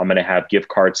 I'm going to have gift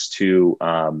cards to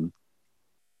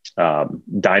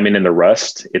Diamond in the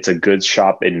Rust. It's a goods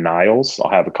shop in Niles. I'll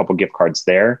have a couple gift cards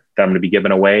there that I'm going to be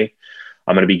giving away.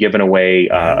 I'm going to be giving away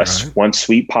one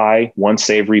sweet pie, one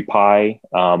savory pie.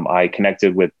 I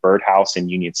connected with Birdhouse in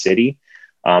Union City.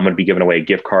 I'm going to be giving away a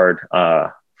gift card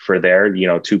for there.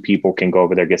 2 people can go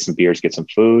over there, get some beers, get some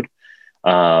food.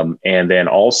 And then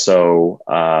also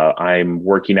I'm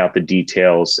working out the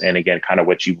details. And again, kind of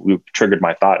what you triggered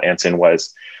my thought, Anson,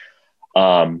 was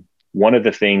one of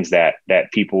the things that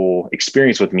people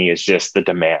experience with me is just the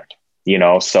demand.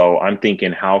 So I'm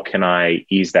thinking, how can I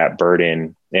ease that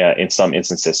burden in some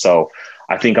instances? So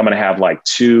I think I'm going to have like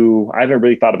 2, I haven't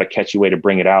really thought of a catchy way to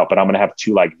bring it out, but I'm going to have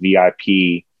 2 like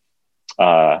VIP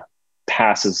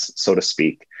passes, so to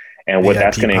speak. And what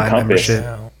that's going to encompass.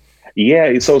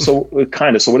 Yeah. So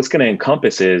kind of, so what it's going to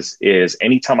encompass is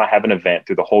anytime I have an event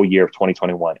through the whole year of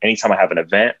 2021, anytime I have an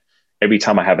event, every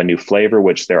time I have a new flavor,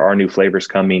 which there are new flavors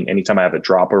coming, anytime I have a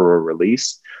dropper or a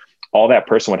release, all that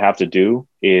person would have to do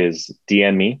is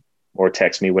DM me or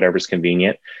text me, whatever's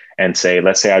convenient, and say,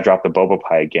 let's say I drop the boba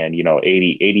pie again,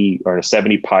 80 or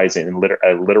 70 pies in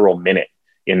a literal minute.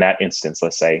 In that instance,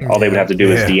 let's say, all they would have to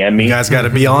do is DM me. You guys got to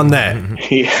be on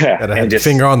that. Yeah. Got to have your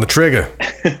finger on the trigger.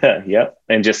 Yep.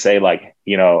 And just say like,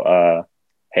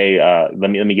 hey, let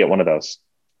me get one of those.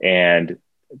 And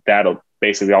that'll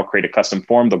basically, I'll create a custom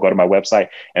form. They'll go to my website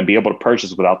and be able to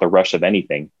purchase without the rush of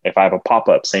anything. If I have a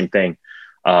pop-up, same thing.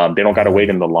 They don't got to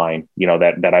wait in the line,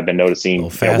 that I've been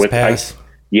noticing. Fast pass.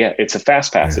 Yeah, it's a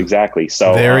fast pass. Yeah. Exactly.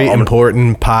 So very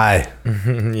important pie.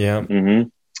 Yeah. Mm-hmm.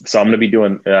 So I'm going to be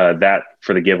doing that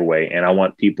for the giveaway, and I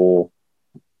want people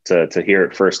to hear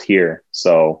it first here.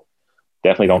 So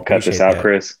definitely don't cut this out,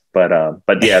 Chris. But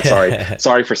yeah,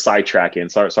 sorry for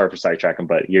sidetracking. Sorry for sidetracking.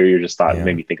 But your just thought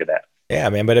made me think of that. Yeah,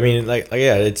 man. But I mean,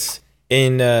 it's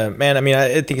in man. I mean,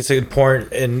 I think it's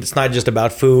important, and it's not just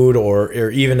about food or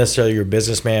even necessarily your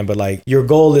business, man. But like your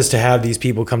goal is to have these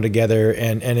people come together,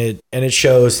 and it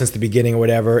shows since the beginning or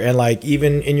whatever. And like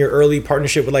even in your early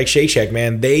partnership with like Shake Shack,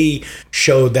 man, they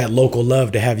showed that local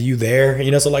love to have you there.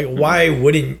 So like why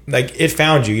wouldn't, like, it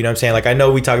found you? You know what I'm saying? Like I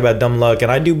know we talk about dumb luck, and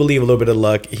I do believe a little bit of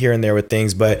luck here and there with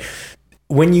things, but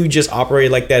when you just operate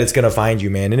like that, it's gonna find you,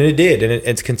 man. And it did, and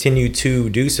it's continued to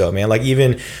do so, man. Like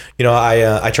even,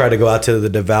 I tried to go out to the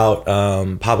Devout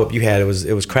pop-up you had. It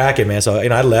was cracking, man. So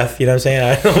I left. You know what I'm saying?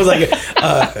 I was like,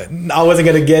 I wasn't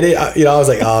gonna get it. I was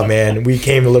like, oh man, we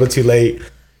came a little too late,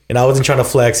 and I wasn't trying to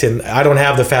flex. And I don't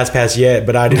have the fast pass yet,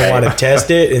 but I didn't want to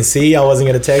test it and see. I wasn't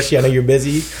gonna text you. I know you're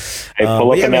busy. Hey,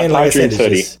 pull up in that Pi Dreams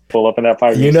hoodie. Pull up in that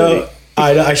Pi Dreams hoodie.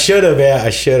 I should have, man.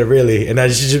 I should have really, and I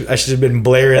should have been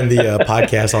blaring the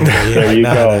podcast on the way.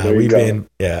 There you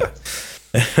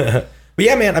go. But But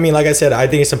yeah, man, I mean, like I said, I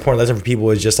think it's important lesson for people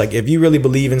is just like, if you really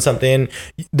believe in something,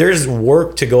 there's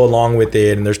work to go along with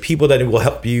it, and there's people that will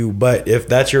help you. But if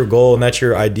that's your goal and that's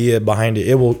your idea behind it,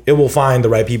 it will find the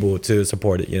right people to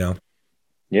support it, you know?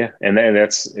 Yeah. And then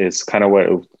it's kind of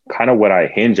what I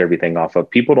hinge everything off of.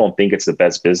 People don't think it's the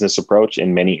best business approach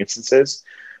in many instances.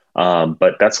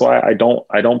 But that's why I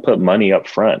don't put money up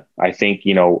front. I think,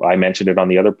 I mentioned it on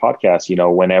the other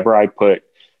podcast, whenever I put,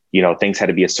 things had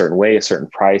to be a certain way, a certain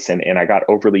price, and I got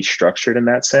overly structured in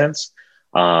that sense.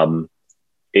 I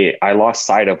lost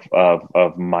sight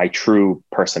of my true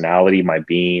personality, my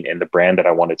being, and the brand that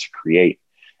I wanted to create.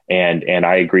 And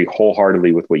I agree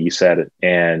wholeheartedly with what you said.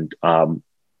 And I'm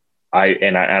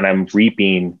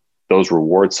reaping those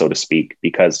rewards, so to speak,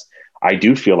 because I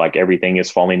do feel like everything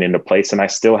is falling into place, and I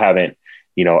still haven't,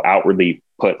 outwardly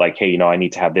put like, hey, I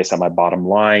need to have this at my bottom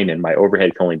line, and my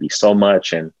overhead can only be so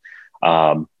much. And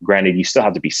granted, you still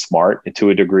have to be smart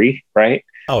to a degree, right?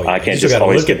 Oh, yeah. I can't just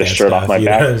always get the shirt off my back. You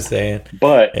know what I'm saying?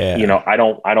 But yeah. I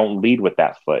don't lead with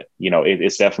that foot.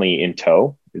 It's definitely in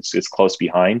tow. It's close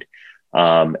behind,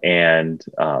 and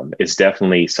it's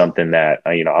definitely something that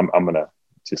I'm gonna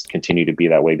just continue to be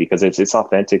that way, because it's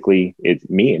authentically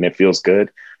me, and it feels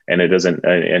good. And it doesn't,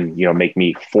 make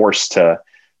me forced to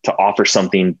offer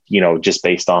something, just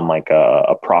based on like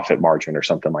a profit margin or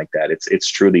something like that. It's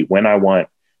truly when I want,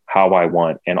 how I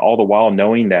want, and all the while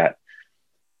knowing that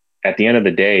at the end of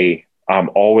the day, I'm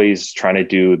always trying to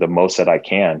do the most that I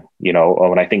can.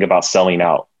 When I think about selling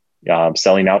out,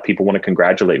 people want to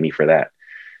congratulate me for that.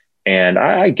 And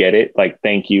I get it. Like,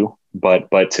 thank you. But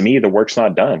to me, the work's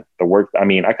not done.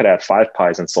 I could have 5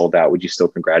 pies and sold out. Would you still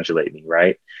congratulate me?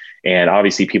 Right. And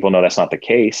obviously people know that's not the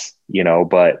case,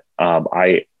 but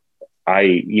I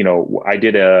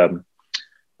did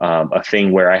a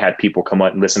thing where I had people come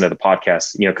up and listen to the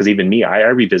podcast, because even me, I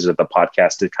revisited the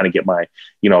podcast to kind of get my,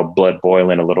 blood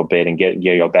boiling a little bit and get,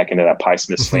 back into that pie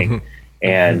smith swing.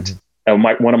 And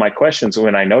one of my questions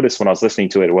when I noticed when I was listening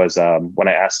to it was when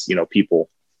I asked, people,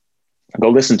 go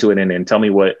listen to it and tell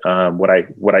me what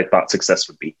I thought success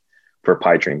would be for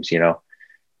Pie Dreams,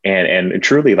 and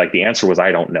truly, like, the answer was,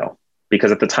 I don't know,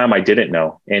 because at the time I didn't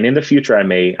know. And in the future, I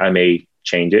may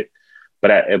change it,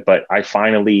 but I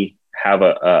finally have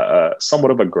a somewhat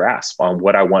of a grasp on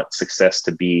what I want success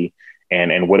to be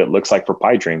and what it looks like for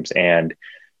Pie Dreams. And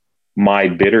my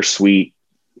bittersweet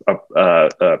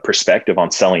perspective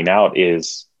on selling out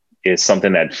is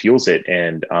something that fuels it.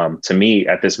 And to me,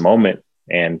 at this moment,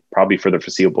 and probably for the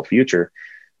foreseeable future,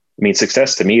 I mean,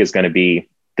 success to me is going to be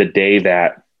the day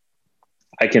that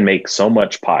I can make so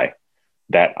much pie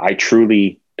that I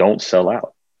truly don't sell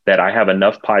out, that I have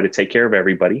enough pie to take care of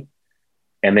everybody,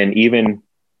 and then even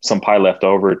some pie left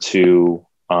over to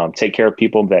take care of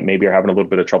people that maybe are having a little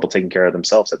bit of trouble taking care of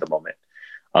themselves at the moment,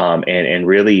 and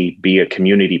really be a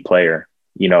community player.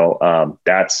 Those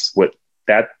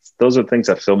are things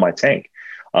that fill my tank,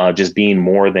 just being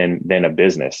more than a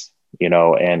business,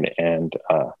 and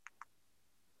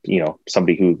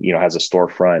somebody who has a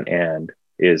storefront and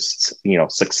is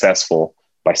successful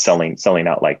by selling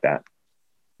out like that.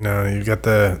 No, you've got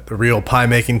the real pie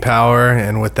making power,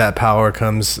 and with that power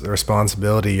comes the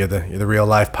responsibility. You're the real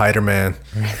life Pider man.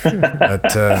 But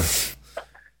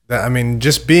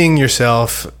just being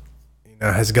yourself,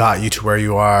 has got you to where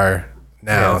you are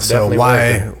now. Yeah, so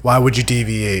why would you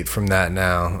deviate from that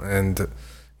now? And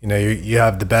you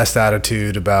have the best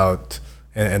attitude about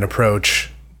an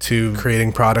approach to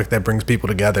creating product that brings people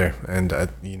together, and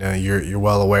you're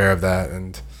well aware of that.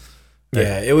 And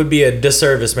yeah, it would be a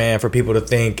disservice, man, for people to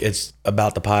think it's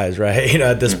about the pies, right?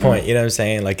 At this point, you know what I'm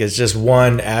saying? Like, it's just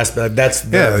one aspect. That's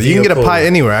you can get a pie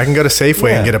anywhere. I can go to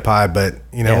Safeway and get a pie, but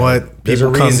what?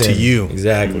 People come to you.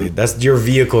 Exactly. That's your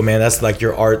vehicle, man. That's like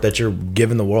your art that you're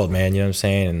giving the world, man. You know what I'm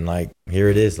saying? And like, here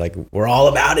it is. Like, we're all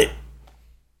about it.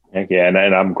 Yeah, and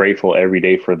I'm grateful every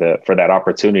day for that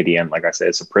opportunity. And like I said,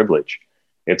 it's a privilege.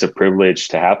 It's a privilege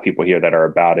to have people here that are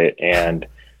about it, and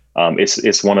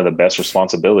it's one of the best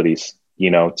responsibilities,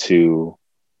 to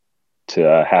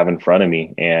have in front of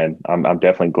me. And I'm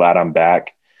definitely glad I'm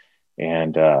back.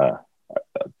 And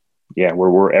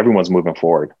everyone's moving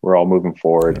forward. We're all moving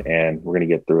forward, and we're gonna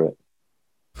get through it.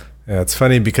 Yeah, it's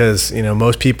funny because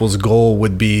most people's goal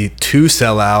would be to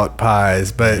sell out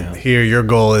pies, but here your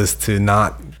goal is to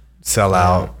not sell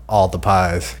out all the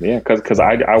pies. Yeah, because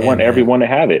I want everyone to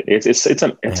have it. It's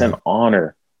an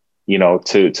honor,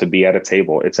 to be at a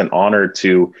table. It's an honor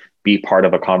to be part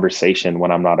of a conversation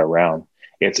when I'm not around.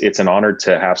 It's an honor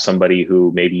to have somebody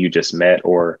who maybe you just met,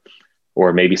 or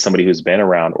maybe somebody who's been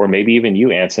around, or maybe even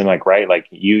you, Anson, like, right. Like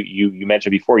you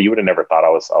mentioned before, you would have never thought I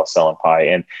was selling pie,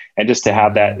 and just to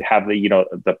have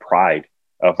the, the pride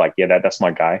of like, yeah, that's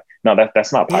my guy. No,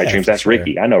 that's not Pie Dreams. That's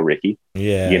Ricky. I know Ricky.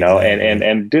 Yeah. You know, exactly.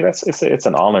 and dude, it's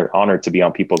an honor to be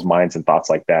on people's minds and thoughts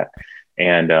like that.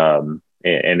 And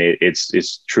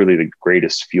it's truly the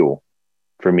greatest fuel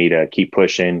for me to keep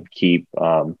pushing, keep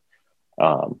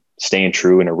staying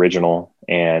true and original,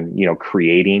 and, you know,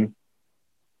 creating.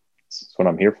 That's what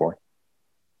I'm here for.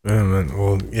 Yeah, man.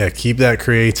 Well, yeah, keep that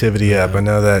creativity up. I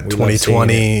know that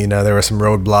 2020, you know, there were some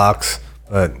roadblocks,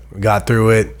 but we got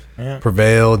through it,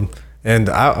 prevailed. And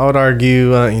I would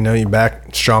argue, you know, you're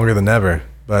back stronger than ever.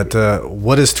 But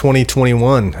what does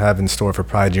 2021 have in store for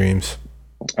Pie Dreams?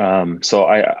 So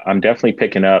I'm definitely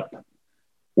picking up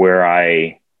where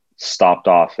I stopped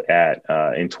off at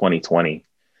in 2020.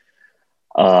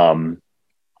 I'm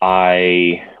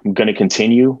going to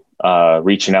continue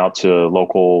reaching out to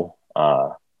local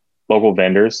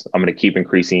vendors. I'm going to keep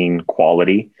increasing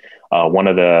quality. One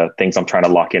of the things I'm trying to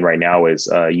lock in right now is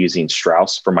using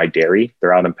Strauss for my dairy.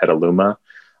 They're out in Petaluma.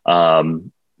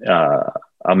 I'm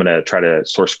going to try to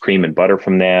source cream and butter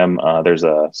from them. There's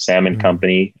a salmon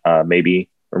company, maybe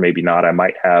or maybe not. I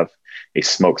might have a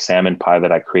smoked salmon pie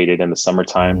that I created in the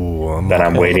summertime.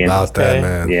 I'm waiting about that,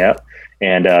 man. Yeah.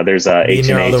 And there's H&H.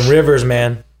 The rivers,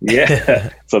 man.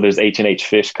 Yeah. So there's H&H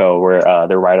Fish Co. where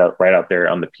they're right out there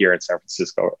on the pier in San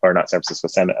Francisco, or not San Francisco,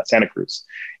 Santa Cruz.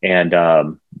 And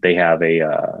they have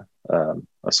a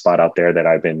spot out there that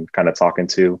I've been kind of talking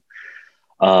to.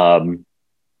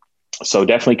 So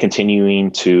definitely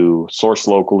continuing to source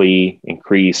locally,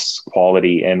 increase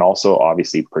quality, and also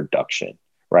obviously production,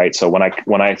 right? So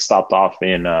when I stopped off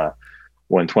in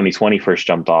when 2020 first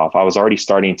jumped off, I was already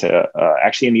starting to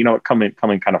actually, and you know, coming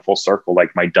kind of full circle,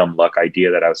 like my dumb luck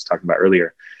idea that I was talking about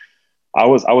earlier. I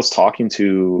was talking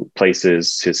to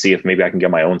places to see if maybe I can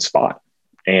get my own spot,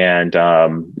 and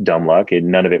dumb luck, and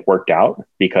none of it worked out,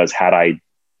 because had I,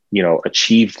 you know,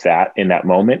 achieved that in that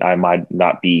moment, I might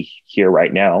not be here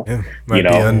right now. Yeah, you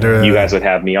know, you guys would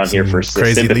have me on here for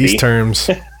crazy sympathy. Lease terms.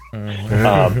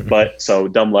 But so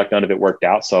dumb luck, none of it worked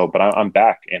out. So, but I'm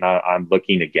back, and I'm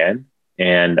looking again.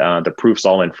 And the proof's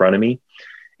all in front of me,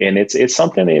 and it's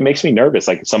something that it makes me nervous.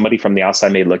 Like, somebody from the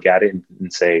outside may look at it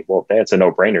and say, "Well, that's a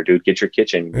no-brainer, dude. Get your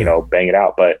kitchen, you know, bang it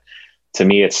out." But to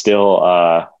me, it's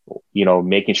still, you know,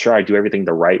 making sure I do everything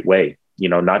the right way. You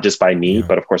know, not just by me,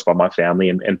 but of course by my family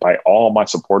and by all my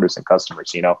supporters and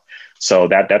customers. You know, so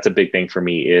that's a big thing for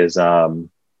me is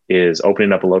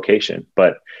opening up a location,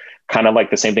 but kind of like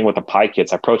the same thing with the pie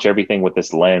kits. I approach everything with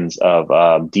this lens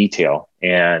of detail,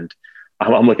 and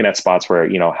I'm looking at spots where,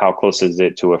 you know, how close is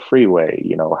it to a freeway?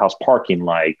 You know, how's parking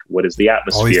like? What is the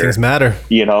atmosphere? All these things matter.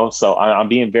 You know, so I'm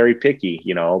being very picky,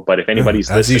 you know, but if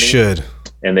anybody's as listening, you should,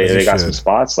 and they got some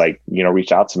spots, like, you know,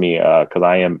 reach out to me, because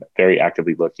I am very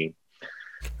actively looking.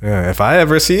 Yeah, if I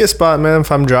ever see a spot, man,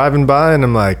 if I'm driving by and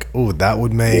I'm like, oh, that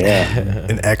would make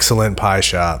an excellent pie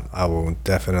shop, I will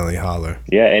definitely holler.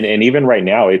 Yeah, and even right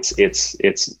now, it's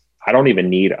I don't even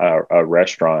need a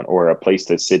restaurant or a place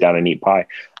to sit down and eat pie.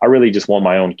 I really just want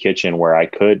my own kitchen where I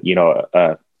could, you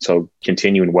know, so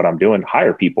continuing what I'm doing,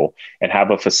 hire people and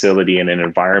have a facility and an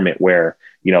environment where,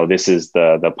 you know, this is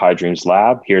the Pie Dreams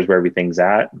lab. Here's where everything's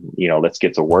at. You know, let's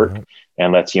get to work,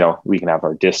 and let's, you know, we can have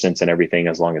our distance and everything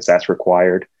as long as that's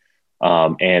required.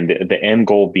 And the end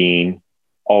goal being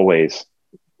always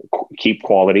keep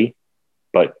quality,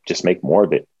 but just make more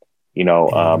of it. You know,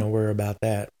 don't worry about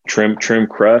that. Trim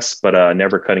crust, but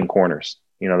never cutting corners.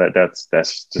 You know, that's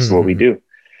just what we do.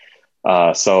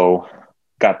 So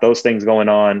got those things going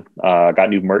on. Got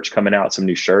new merch coming out, some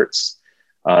new shirts.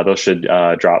 Those should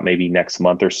drop maybe next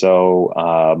month or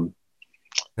so.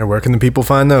 And where can the people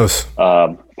find those?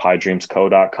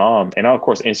 piedreamsco.com. And of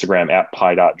course, Instagram at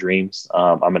pie.dreams.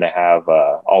 I'm going to have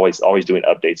always doing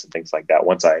updates and things like that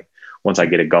once I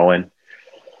get it going.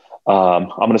 I'm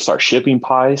going to start shipping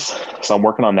pies. So I'm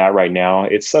working on that right now.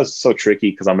 It's so tricky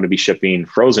because I'm going to be shipping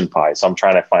frozen pies. So I'm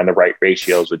trying to find the right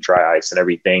ratios with dry ice and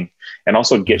everything, and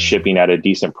also get shipping at a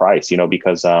decent price, you know,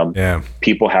 because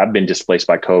people have been displaced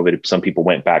by COVID. Some people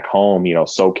went back home, you know,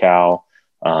 SoCal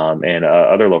and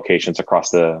other locations across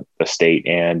the state.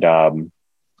 And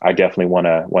I definitely want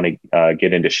to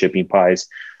get into shipping pies.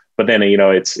 But then, you know,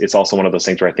 it's also one of those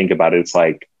things where I think about it. It's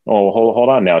like, oh, hold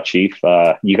on now, Chief.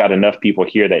 You got enough people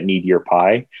here that need your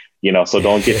pie, you know, so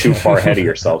don't get too far ahead of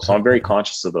yourself. So I'm very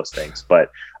conscious of those things. But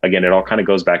again, it all kind of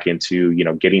goes back into, you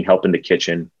know, getting help in the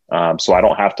kitchen. So I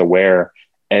don't have to wear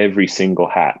every single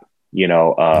hat, you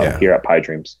know, here at Pie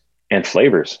Dreams. And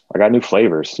flavors. I got new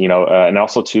flavors, you know, and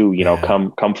also too, you know,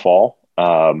 come fall,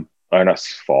 or not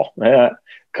fall.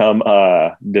 Come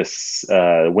this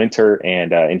winter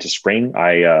and into spring,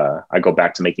 I go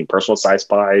back to making personal size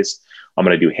pies I'm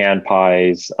going to do hand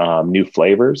pies, new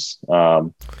flavors.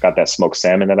 Got that smoked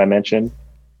salmon that I mentioned.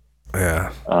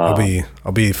 Yeah, I'll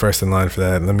be first in line for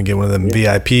that. Let me get one of them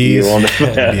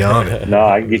VIPs. Be on it. No,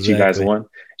 I can get you guys one.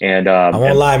 And I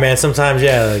won't lie, man. Sometimes,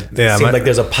 it seems like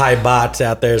there's a pie bot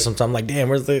out there. Sometimes I'm like, damn,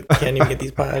 can't even get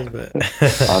these pies. But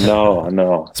I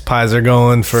know. These pies are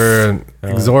going for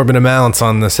exorbitant amounts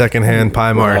on the secondhand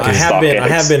pie market. I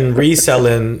have been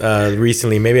reselling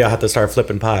recently. Maybe I'll have to start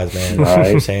flipping pies, man. You know what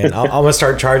I'm saying? I'm gonna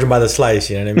start charging by the slice.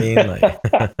 You know what I mean?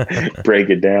 Like, break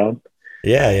it down.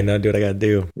 Yeah, do what I gotta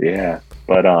do. Yeah,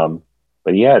 but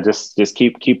yeah, just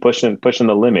keep pushing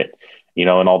the limit, and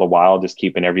all the while just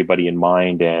keeping everybody in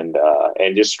mind and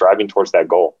just striving towards that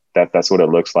goal. That's what it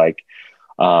looks like.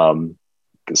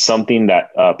 Something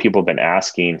that people have been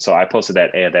asking. So I posted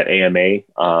that AMA.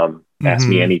 Ask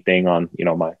me anything on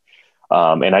my.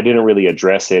 And I didn't really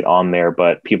address it on there,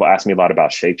 but people ask me a lot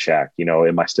about Shake Shack.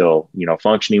 Am I still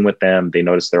functioning with them? They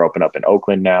noticed they're open up in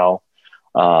Oakland now.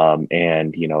 And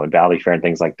in Valley Fair and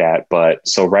things like that. But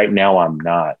so right now I'm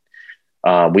not.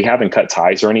 We haven't cut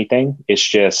ties or anything. It's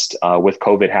just with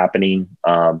COVID happening,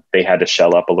 they had to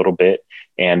shell up a little bit,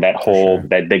 and that whole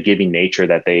that the giving nature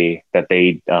that they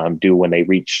do when they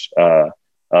reach a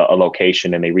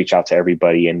location and they reach out to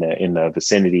everybody in the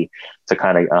vicinity to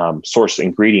kind of source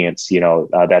ingredients.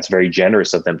 That's very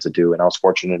generous of them to do, and I was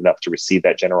fortunate enough to receive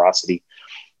that generosity.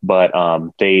 But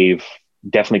they've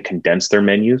definitely condensed their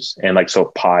menus, and so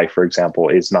pie, for example,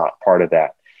 is not part of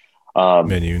that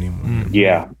menu anymore.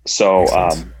 Yeah. So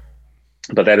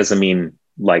but that doesn't mean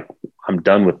I'm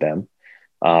done with them.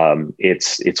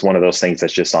 It's one of those things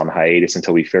that's just on hiatus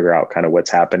until we figure out kind of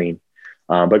what's happening.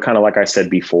 But kind of like I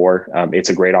said before, it's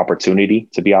a great opportunity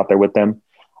to be out there with them.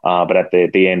 But at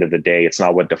the end of the day, it's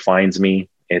not what defines me.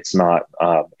 It's not,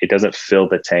 it doesn't fill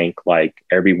the tank like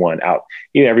everyone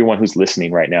who's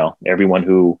listening right now, everyone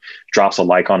who drops a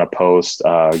like on a post,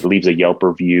 leaves a Yelp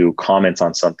review, comments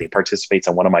on something, participates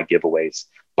in one of my giveaways,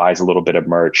 buys a little bit of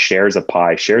merch, shares a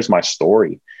pie, shares my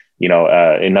story,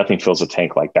 and nothing fills a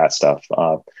tank like that stuff.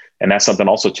 And that's something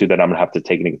also too, that I'm gonna have to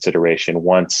take into consideration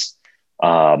once,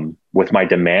 with my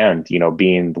demand,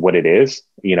 being what it is,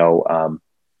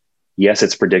 yes,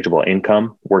 it's predictable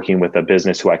income working with a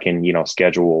business who I can,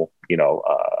 schedule,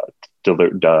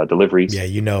 deliveries.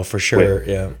 Yeah, for sure.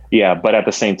 Yeah. But at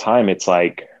the same time, it's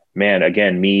like, man,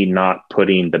 again, me not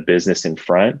putting the business in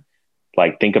front,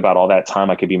 think about all that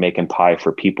time I could be making pie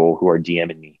for people who are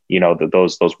DMing me,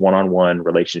 those one-on-one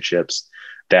relationships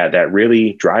that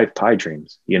really drive Pie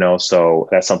Dreams, so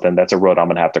that's a road I'm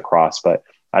going to have to cross. But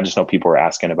I just know people are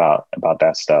asking about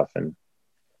that stuff, and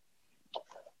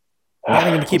I'm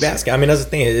going to keep asking. I mean, that's the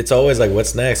thing. It's always like,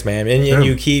 what's next, man? And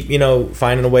you keep,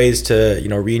 finding ways to,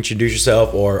 reintroduce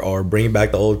yourself or bring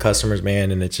back the old customers,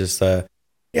 man. And it's just,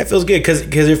 it feels good because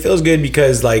it feels good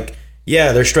because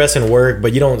they're stressing work,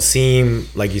 but you don't seem,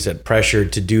 like you said,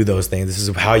 pressured to do those things. This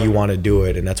is how you want to do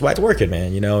it. And that's why it's working,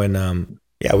 man, and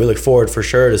we look forward for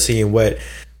sure to seeing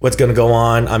what's going to go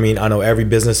on. I mean, I know every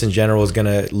business in general is going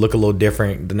to look a little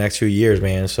different the next few years,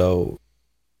 man. So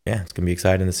it's going to be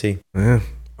exciting to see. Yeah.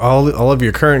 All of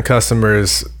your current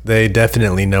customers, they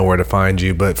definitely know where to find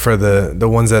you. But for the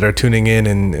ones that are tuning in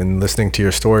and listening to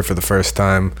your story for the first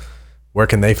time, where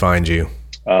can they find you?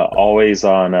 Always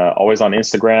on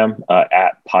Instagram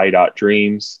at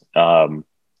pie.dreams.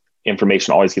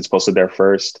 Information always gets posted there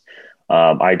first.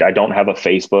 I don't have a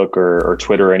Facebook or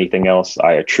Twitter or anything else.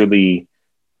 I truly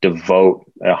devote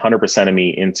 100% of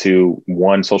me into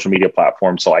one social media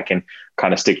platform so I can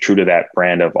kind of stick true to that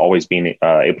brand of always being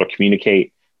able to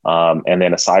communicate. And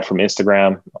then aside from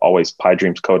Instagram, always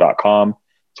piedreamsco.com.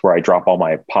 It's where I drop all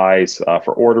my pies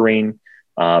for ordering.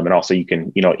 And also you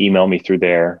can, email me through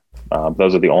there.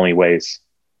 Those are the only ways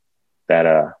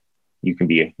that you can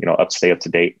be, stay up to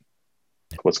date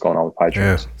with what's going on with Pie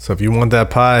Dreams. Yeah. So if you want that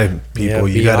pie, people,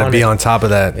 you got to be on top of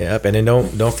that. Yep. And then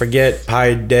don't forget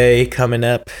Pie Day coming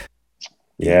up.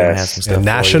 Yes.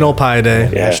 National Pie Day.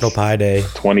 Yes. National Pie Day.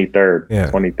 23rd.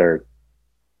 Yeah. 23rd.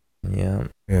 Yeah.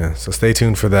 Yeah. So stay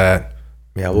tuned for that.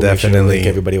 Yeah, we'll definitely make sure to link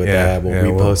everybody with that. We'll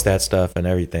repost that stuff and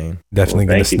everything. Definitely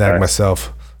going to snag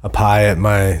myself a pie at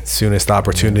my soonest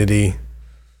opportunity. Yeah.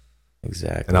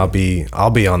 Exactly. And I'll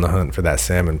be on the hunt for that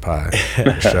salmon pie.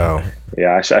 So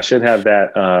yeah, I should have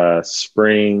that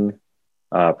spring,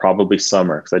 probably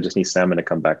summer, because I just need salmon to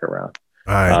come back around.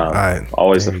 All right.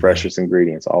 Always the freshest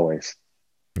ingredients, always.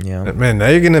 Yeah. Man, now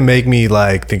you're going to make me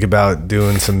think about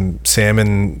doing some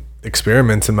salmon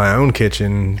experiments in my own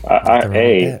kitchen.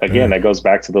 That goes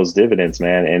back to those dividends,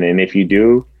 man. And if you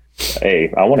do,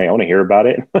 Hey, I want to hear about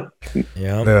it.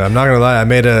 Yeah. Yeah, I'm not gonna lie. I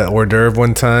made a hors d'oeuvre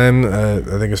one time. I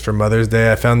think it's for Mother's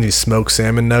Day. I found these smoked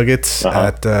salmon nuggets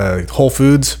at Whole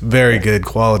Foods. Very good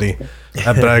quality.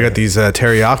 But I got these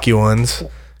teriyaki ones.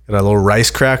 Got a little rice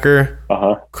cracker,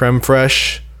 creme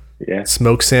fraiche,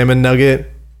 smoked salmon nugget,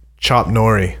 chopped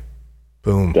nori.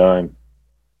 Boom. Done.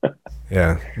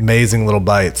 Yeah, amazing little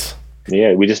bites.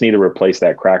 Yeah, we just need to replace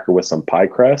that cracker with some pie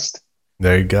crust.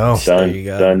 There you go.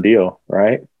 Done deal,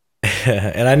 right?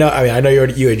 And I know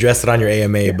you addressed it on your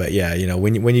AMA, but yeah, you know,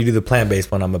 when you do the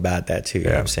plant-based one, I'm about that too. You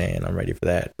know what I'm saying? I'm ready for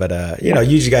that. But you know,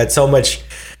 you just got so much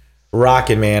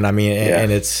rocking, man. I mean,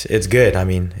 and it's good. I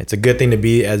mean, it's a good thing to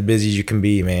be as busy as you can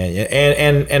be, man.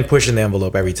 And pushing the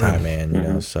envelope every time, man, you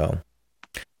know, so.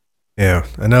 Yeah,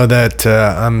 I know that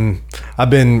I've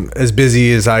been as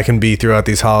busy as I can be throughout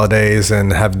these holidays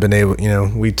and have been able, you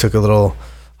know, we took a little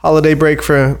holiday break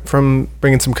from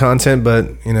bringing some content, but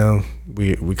you know,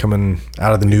 we coming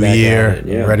out of the new year,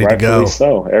 ready to go.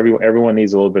 So everyone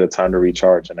needs a little bit of time to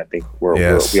recharge, and I think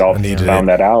we all found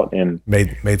that out and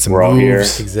made some we're moves. all here,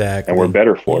 exactly, and we're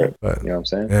better for it. But, you know what I'm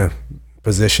saying? Yeah,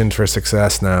 positioned for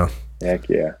success now. Heck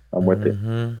yeah, I'm with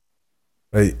it.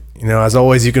 But, you know, as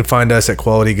always, you can find us at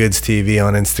Quality Goods TV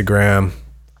on Instagram.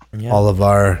 Yeah. All of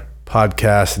our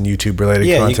podcasts and YouTube related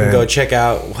content. You can go check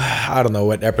out, I don't know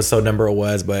what episode number it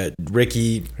was, but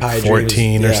Ricky Pie 14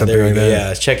 Dreams, or something like that.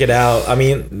 Yeah, check it out. I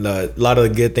mean, a lot of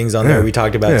the good things on there we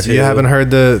talked about too. If you haven't heard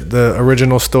the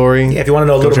original story. Yeah, if you want to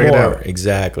know a little more.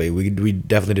 Exactly. We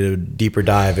definitely did a deeper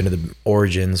dive into the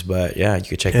origins, but yeah, you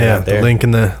could check that out there. The link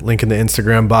in the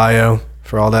Instagram bio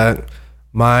for all that.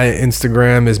 My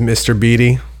Instagram is Mr.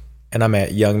 Beatty. And I'm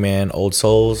at Young Man Old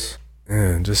Souls.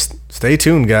 Yeah, just stay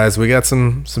tuned, guys. We got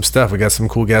some stuff. We got some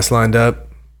cool guests lined up.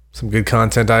 Some good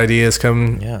content ideas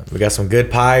coming. Yeah, we got some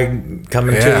good pie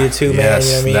coming to you too, man. Yes,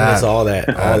 you know what I mean? That's all that.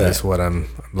 That is what I'm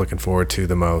looking forward to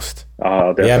the most.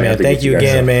 Yeah, man. Thank you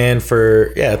again, man.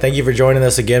 Thank you for joining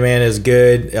us again, man. It's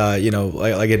good. You know,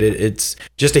 it's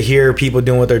just to hear people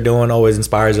doing what they're doing always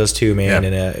inspires us too, man.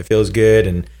 And it feels good.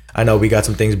 And I know we got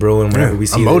some things brewing whenever we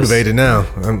see I'm motivated now.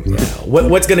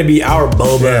 What's going to be our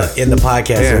boba in the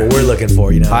podcast is what we're looking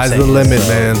for. You know, Pie's the limit,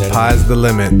 man. You know, Pie's the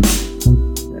limit.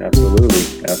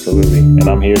 Absolutely. And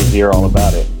I'm here to hear all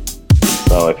about it.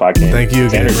 So if I can. Thank you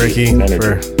again, Ricky,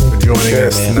 for joining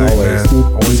us tonight, man.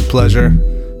 Always a pleasure.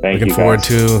 Looking forward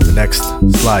to the next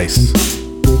slice.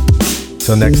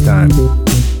 Till next time.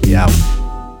 Be out.